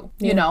I do?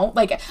 You know?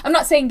 Like, I'm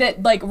not saying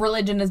that, like,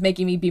 religion is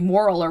making me be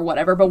moral or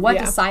whatever, but what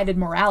decided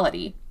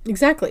morality?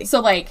 Exactly.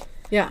 So, like,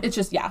 it's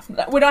just,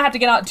 we don't have to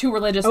get out too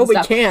religious and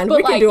stuff. We can. But,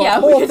 we can do a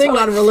whole thing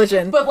on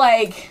religion. But,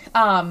 like,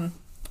 and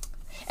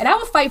I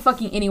will fight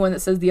fucking anyone that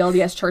says the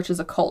LDS church is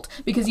a cult.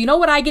 Because you know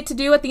what I get to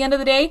do at the end of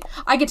the day?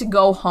 I get to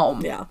go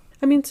home. Yeah.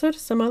 I mean, so do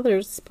some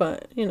others,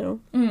 but, you know.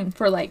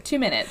 For, like, 2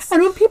 minutes.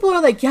 And when people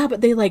are like, yeah, but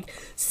they, like,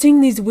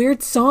 sing these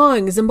weird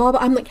songs and blah,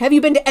 blah, I'm like, have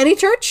you been to any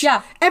church?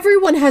 Yeah.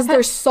 Everyone has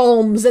their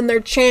psalms and their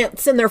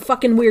chants and their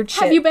fucking weird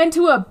shit. Have you been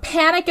to a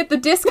Panic at the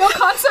Disco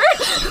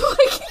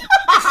concert?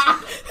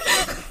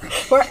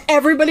 Where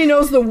everybody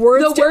knows the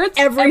words to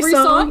every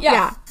song?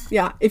 Yeah.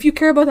 Yeah. If you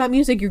care about that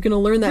music, you're going to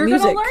learn that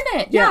music. You're going to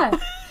learn it. Yeah.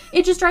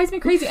 It just drives me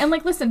crazy. And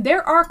like, listen,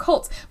 there are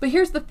cults, but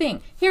here's the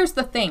thing.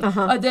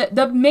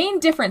 The main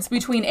difference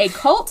between a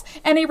cult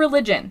and a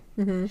religion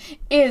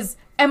is,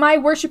 am I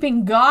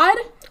worshiping God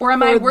or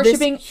am I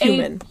worshiping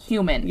a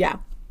human? Yeah.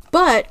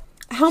 But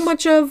how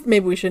much of,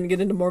 maybe we shouldn't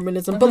get into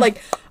Mormonism, but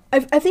like, I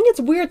think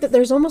it's weird that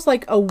there's almost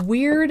like a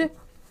weird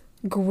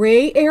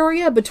gray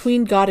area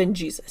between God and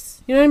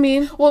Jesus. You know what I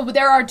mean? Well,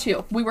 there are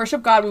two. We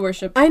worship God, we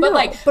worship. I know,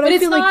 but I it's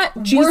feel not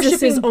like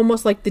Jesus is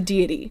almost like the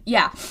deity.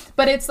 Yeah,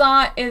 but it's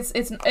not. It's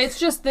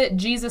just that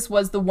Jesus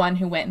was the one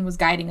who went and was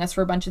guiding us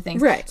for a bunch of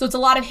things. Right. So it's a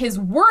lot of His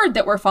word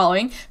that we're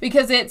following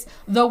because it's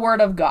the word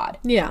of God.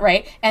 Yeah.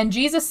 Right. And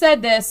Jesus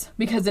said this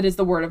because it is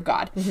the word of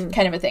God,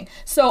 kind of a thing.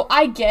 So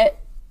I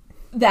get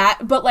that,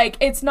 but like,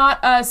 it's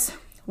not us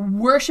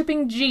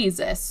worshiping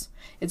Jesus.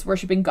 It's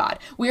worshiping God.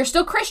 We are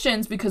still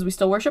Christians because we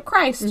still worship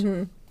Christ,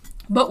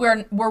 but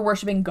we're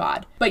worshiping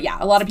God. But yeah,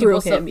 a lot of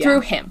people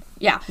through him.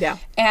 Yeah. Yeah.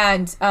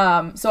 And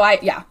so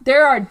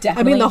there are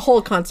definitely. I mean, the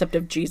whole concept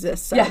of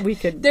Jesus. We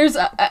could. There's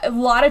a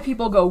lot of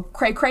people go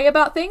cray cray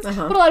about things, but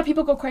a lot of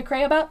people go cray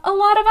cray about a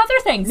lot of other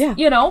things. Yeah.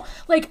 You know,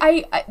 like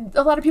a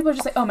lot of people are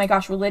just like, oh my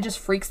gosh, religious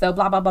freaks though,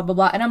 blah blah blah blah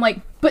blah, and I'm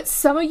like, but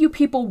some of you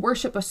people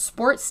worship a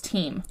sports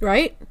team,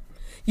 right?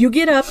 You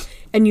get up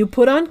and you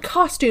put on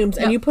costumes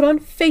and you put on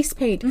face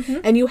paint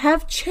and you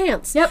have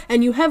chants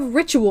and you have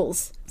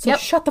rituals. So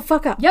shut the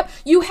fuck up. Yep.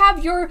 You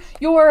have your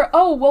we're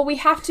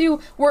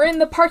in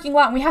the parking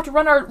lot and we have to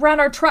run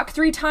our truck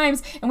 3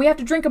 times and we have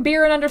to drink a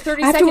beer in under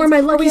 30 seconds. I have to wear my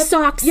lucky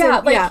socks.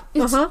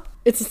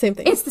 It's the same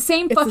thing. It's the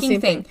same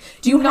fucking thing.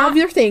 Do you have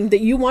your thing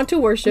that you want to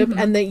worship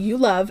and that you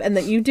love and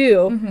that you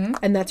do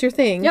and that's your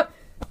thing. Yep.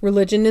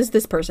 Religion is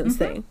this person's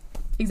thing.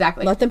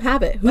 Exactly. Let them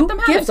have it. Who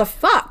gives a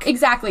fuck?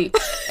 Exactly.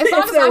 As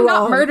long as I'm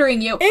not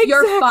murdering you,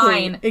 you're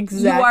fine.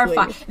 Exactly. You are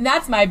fine. And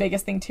that's my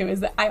biggest thing too,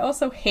 is that I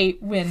also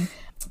hate when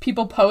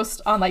people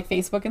post on like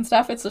Facebook and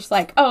stuff. It's just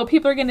like, oh,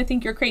 people are going to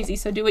think you're crazy,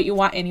 so do what you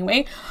want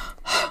anyway.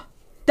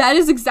 That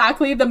is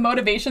exactly the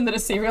motivation that a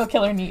serial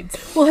killer needs.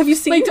 Well, have you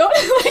seen? Like, don't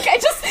like I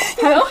just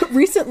you know?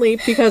 Recently,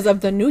 because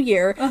of the new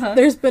year,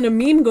 there's been a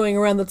meme going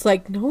around that's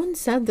like, no one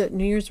said that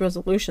New Year's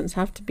resolutions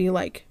have to be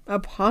like a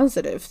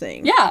positive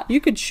thing. Yeah, you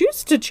could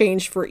choose to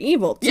change for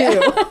evil too. Yeah.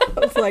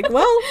 It's like,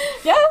 well,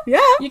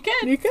 yeah,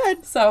 you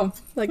could. So,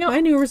 like, my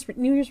New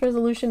Year's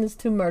resolution is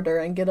to murder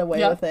and get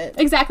away with it.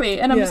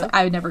 Exactly, and I'm just,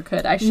 I never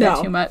could. I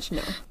shed too much.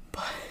 No.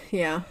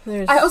 Yeah,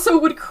 I also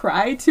would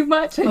cry too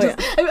much. I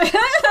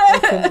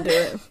couldn't do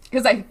it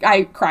because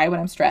I cry when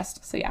I'm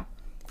stressed. So yeah.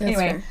 That's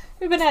anyway, fair.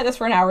 We've been at this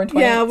for an hour and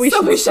 20. Yeah, we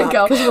should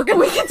go because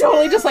we can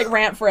totally just like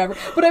rant forever.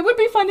 But it would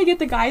be fun to get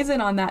the guys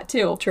in on that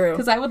too. True.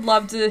 Because I would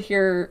love to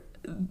hear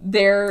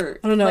their.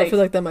 I don't know. Like, I feel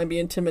like that might be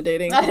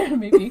intimidating. I don't know.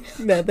 Maybe.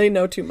 Yeah, they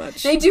know too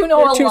much. They do know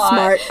They're a too lot.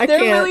 Smart.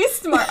 They're really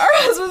smart. Our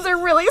husbands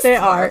are really smart. They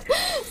are.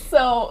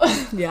 So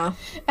yeah.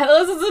 And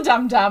Liz is a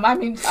dum-dum. I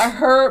mean,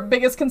 her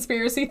biggest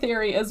conspiracy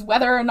theory is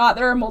whether or not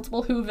there are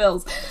multiple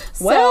Whoville.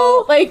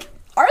 So, like,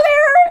 are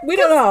there? We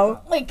don't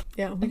know. Like,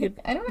 yeah, we could.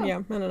 I don't know. Yeah,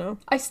 I don't know.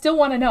 I still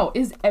want to know: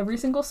 is every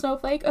single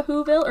snowflake a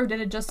Whoville, or did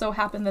it just so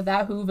happen that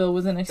Whoville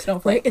was in a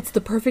snowflake? Right. It's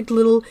the perfect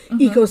little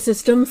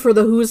ecosystem for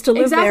the Who's to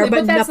live there,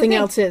 but nothing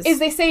else is. Is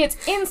they say it's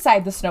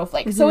inside the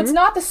snowflake, so it's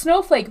not the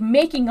snowflake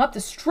making up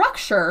the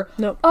structure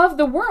of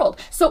the world.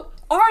 So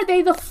are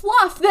they the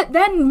fluff that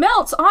then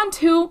melts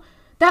onto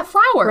that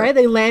flower? Right?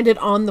 They landed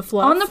on the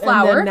fluff. On the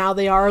flower. And then now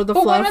they are the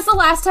fluff. But when was the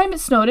last time it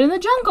snowed in the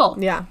jungle?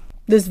 Yeah.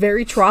 This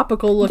very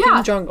tropical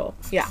looking jungle.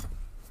 Yeah.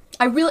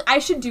 I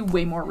should do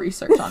way more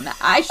research on that.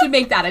 I should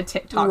make that a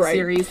TikTok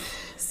series.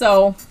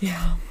 So,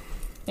 yeah.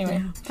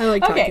 Anyway. I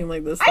like talking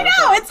like this. I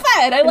know, it's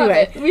fun. I love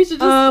it. We should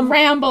just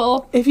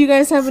ramble. If you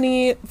guys have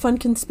any fun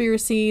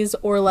conspiracies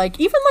or like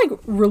even like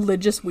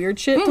religious weird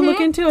shit to look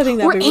into, I think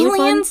that'd be really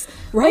aliens, fun.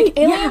 Right. Like,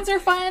 aliens are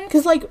fun.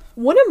 Because like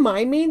one of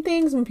my main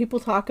things when people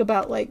talk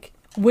about like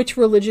which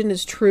religion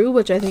is true,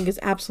 which I think is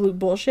absolute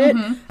bullshit.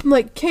 I'm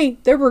like, okay,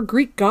 there were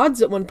Greek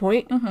gods at one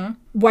point.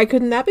 Why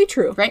couldn't that be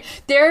true? Right.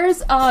 There's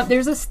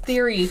this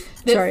theory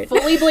that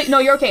fully believe. No,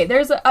 you're okay.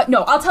 There's a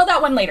no. I'll tell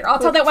that one later. I'll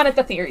tell that one at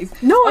the theories.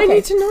 No, I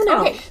need to know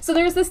now. Okay. So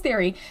there's this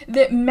theory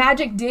that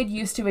magic did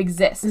used to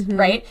exist,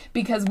 right?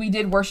 Because we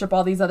did worship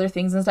all these other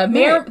things and stuff.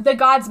 The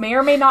gods may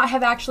or may not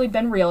have actually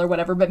been real or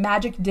whatever, but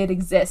magic did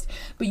exist.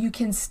 But you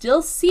can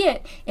still see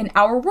it in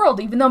our world,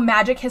 even though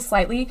magic has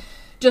slightly.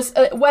 Just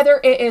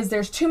whether it is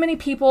there's too many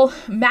people,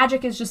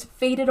 magic is just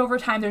faded over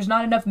time. There's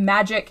not enough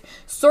magic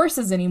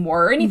sources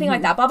anymore or anything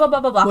like that. Blah, blah, blah,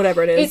 blah, blah.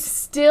 Whatever it is. It's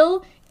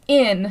still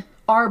in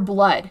our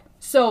blood.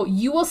 So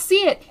you will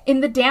see it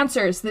in the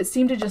dancers that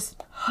seem to just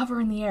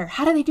hover in the air.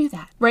 How do they do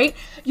that? Right?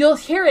 You'll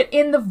hear it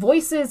in the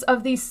voices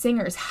of these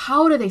singers.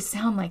 How do they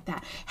sound like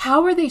that?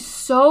 How are they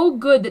so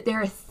good that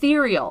they're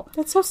ethereal?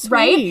 That's so sweet.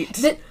 Right?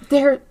 That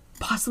they're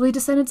possibly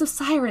descendants of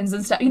sirens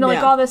and stuff, you know,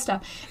 like all this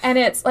stuff. And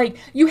it's like,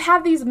 you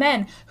have these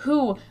men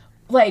who,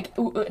 like,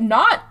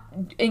 not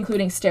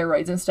including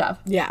steroids and stuff,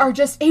 are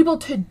just able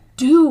to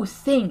do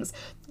things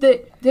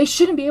that they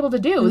shouldn't be able to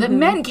do, that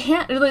men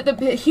can't,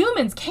 that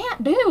humans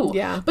can't do.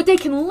 Yeah. But they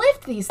can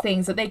lift these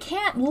things that they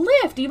can't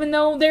lift, even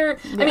though they're,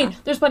 I mean,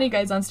 there's plenty of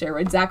guys on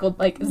steroids. Zach will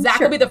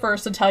be the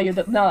first to tell you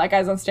that, no, that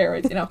guy's on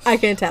steroids, you know. I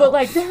can't tell. But,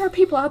 like, there are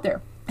people out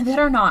there that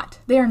are not.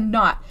 They are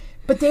not.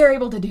 But they are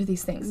able to do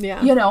these things,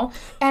 you know?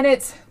 And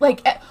it's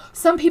like,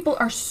 some people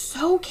are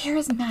so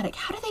charismatic.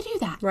 How do they do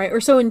that? Right.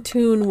 Or so in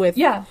tune with,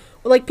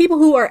 like people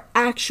who are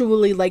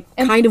actually like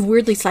kind of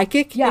weirdly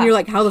psychic. And you're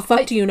like, how the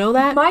fuck do you know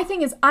that? My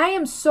thing is, I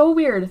am so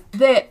weird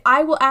that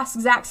I will ask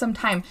Zach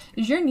sometime,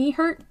 does your knee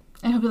hurt?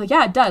 And he'll be like,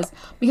 yeah, it does.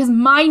 Because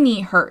my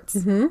knee hurts.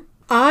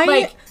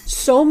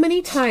 So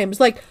many times,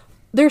 like,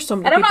 there's so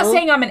many people. And I'm not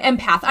saying I'm an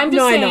empath. I'm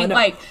just saying,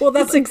 like... Well,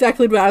 that's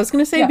exactly what I was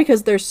going to say,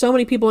 because there's so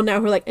many people now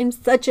who are like, I'm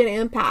such an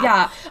empath.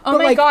 Yeah. Oh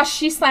my gosh,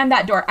 she slammed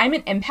that door. I'm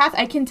an empath.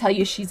 I can tell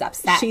you she's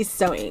upset. She's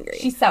so angry.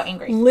 She's so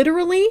angry.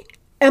 Literally,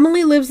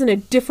 Emily lives in a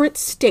different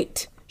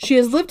state. She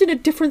has lived in a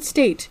different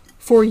state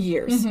for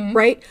years,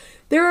 right?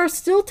 There are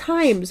still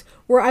times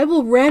where I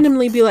will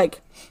randomly be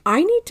like,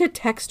 I need to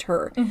text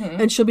her.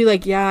 And she'll be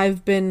like, yeah,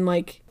 I've been,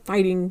 like...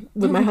 fighting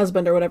with my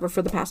husband or whatever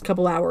for the past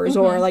couple hours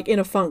or like in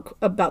a funk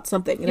about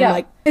something. And I'm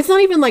like, it's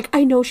not even like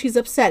I know she's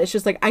upset. It's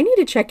just like I need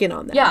to check in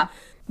on that. Yeah.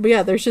 But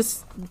yeah, there's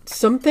just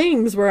some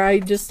things where I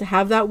just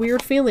have that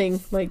weird feeling.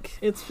 Like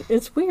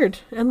it's weird.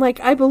 And like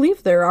I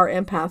believe there are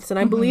empaths and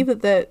I believe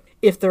that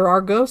if there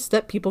are ghosts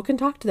that people can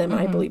talk to them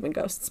and I believe in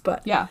ghosts.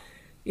 But yeah,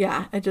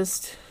 I can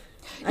see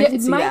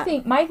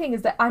that. My thing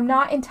is that I'm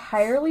not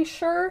entirely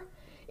sure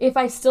if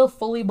I still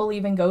fully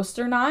believe in ghosts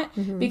or not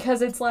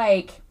because it's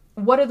like,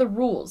 what are the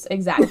rules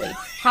exactly?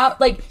 How,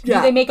 like, do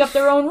they make up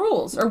their own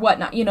rules or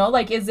whatnot? You know,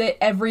 like, is it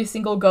every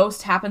single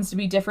ghost happens to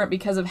be different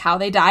because of how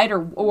they died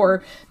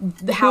or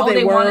how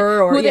they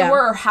were,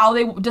 or how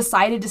they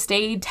decided to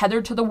stay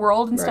tethered to the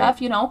world and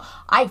stuff? You know,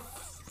 I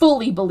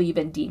fully believe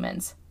in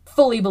demons.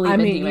 Fully believe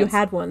in demons. You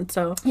had one,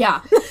 so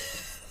yeah.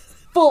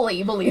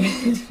 Fully believe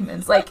in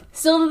demons. Like,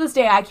 still to this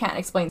day, I can't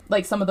explain,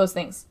 like, some of those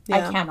things.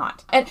 I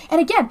cannot. And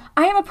again,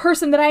 I am a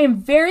person that I am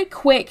very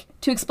quick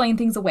to explain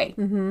things away.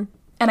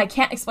 And I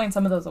can't explain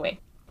some of those away.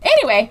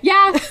 Anyway,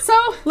 so...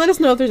 Let us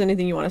know if there's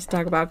anything you want us to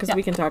talk about, because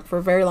we can talk for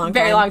a very long time.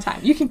 Very long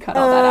time. You can cut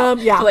all that out.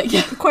 Yeah, like,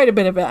 quite a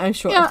bit of it, I'm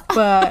sure. Yeah.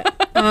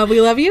 But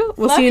we love you.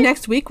 We'll see you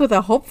next week with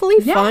a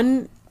hopefully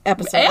fun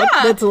episode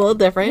that's a little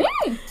different.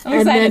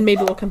 And then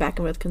maybe we'll come back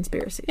in with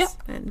conspiracies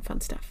and fun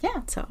stuff.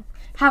 Yeah. So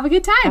have a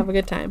good time. Have a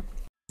good time.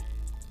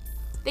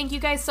 Thank you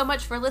guys so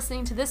much for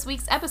listening to this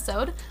week's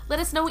episode. Let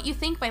us know what you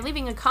think by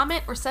leaving a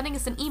comment or sending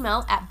us an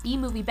email at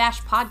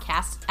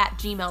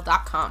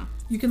bmoviebashpodcast@gmail.com.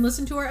 You can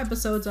listen to our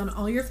episodes on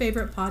all your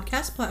favorite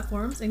podcast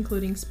platforms,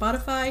 including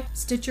Spotify,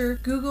 Stitcher,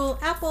 Google,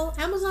 Apple,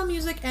 Amazon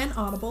Music, and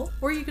Audible,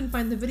 or you can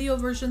find the video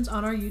versions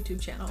on our YouTube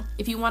channel.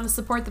 If you want to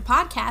support the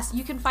podcast,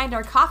 you can find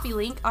our Ko-fi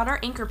link on our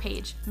Anchor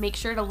page. Make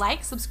sure to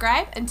like,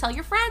 subscribe, and tell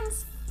your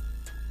friends.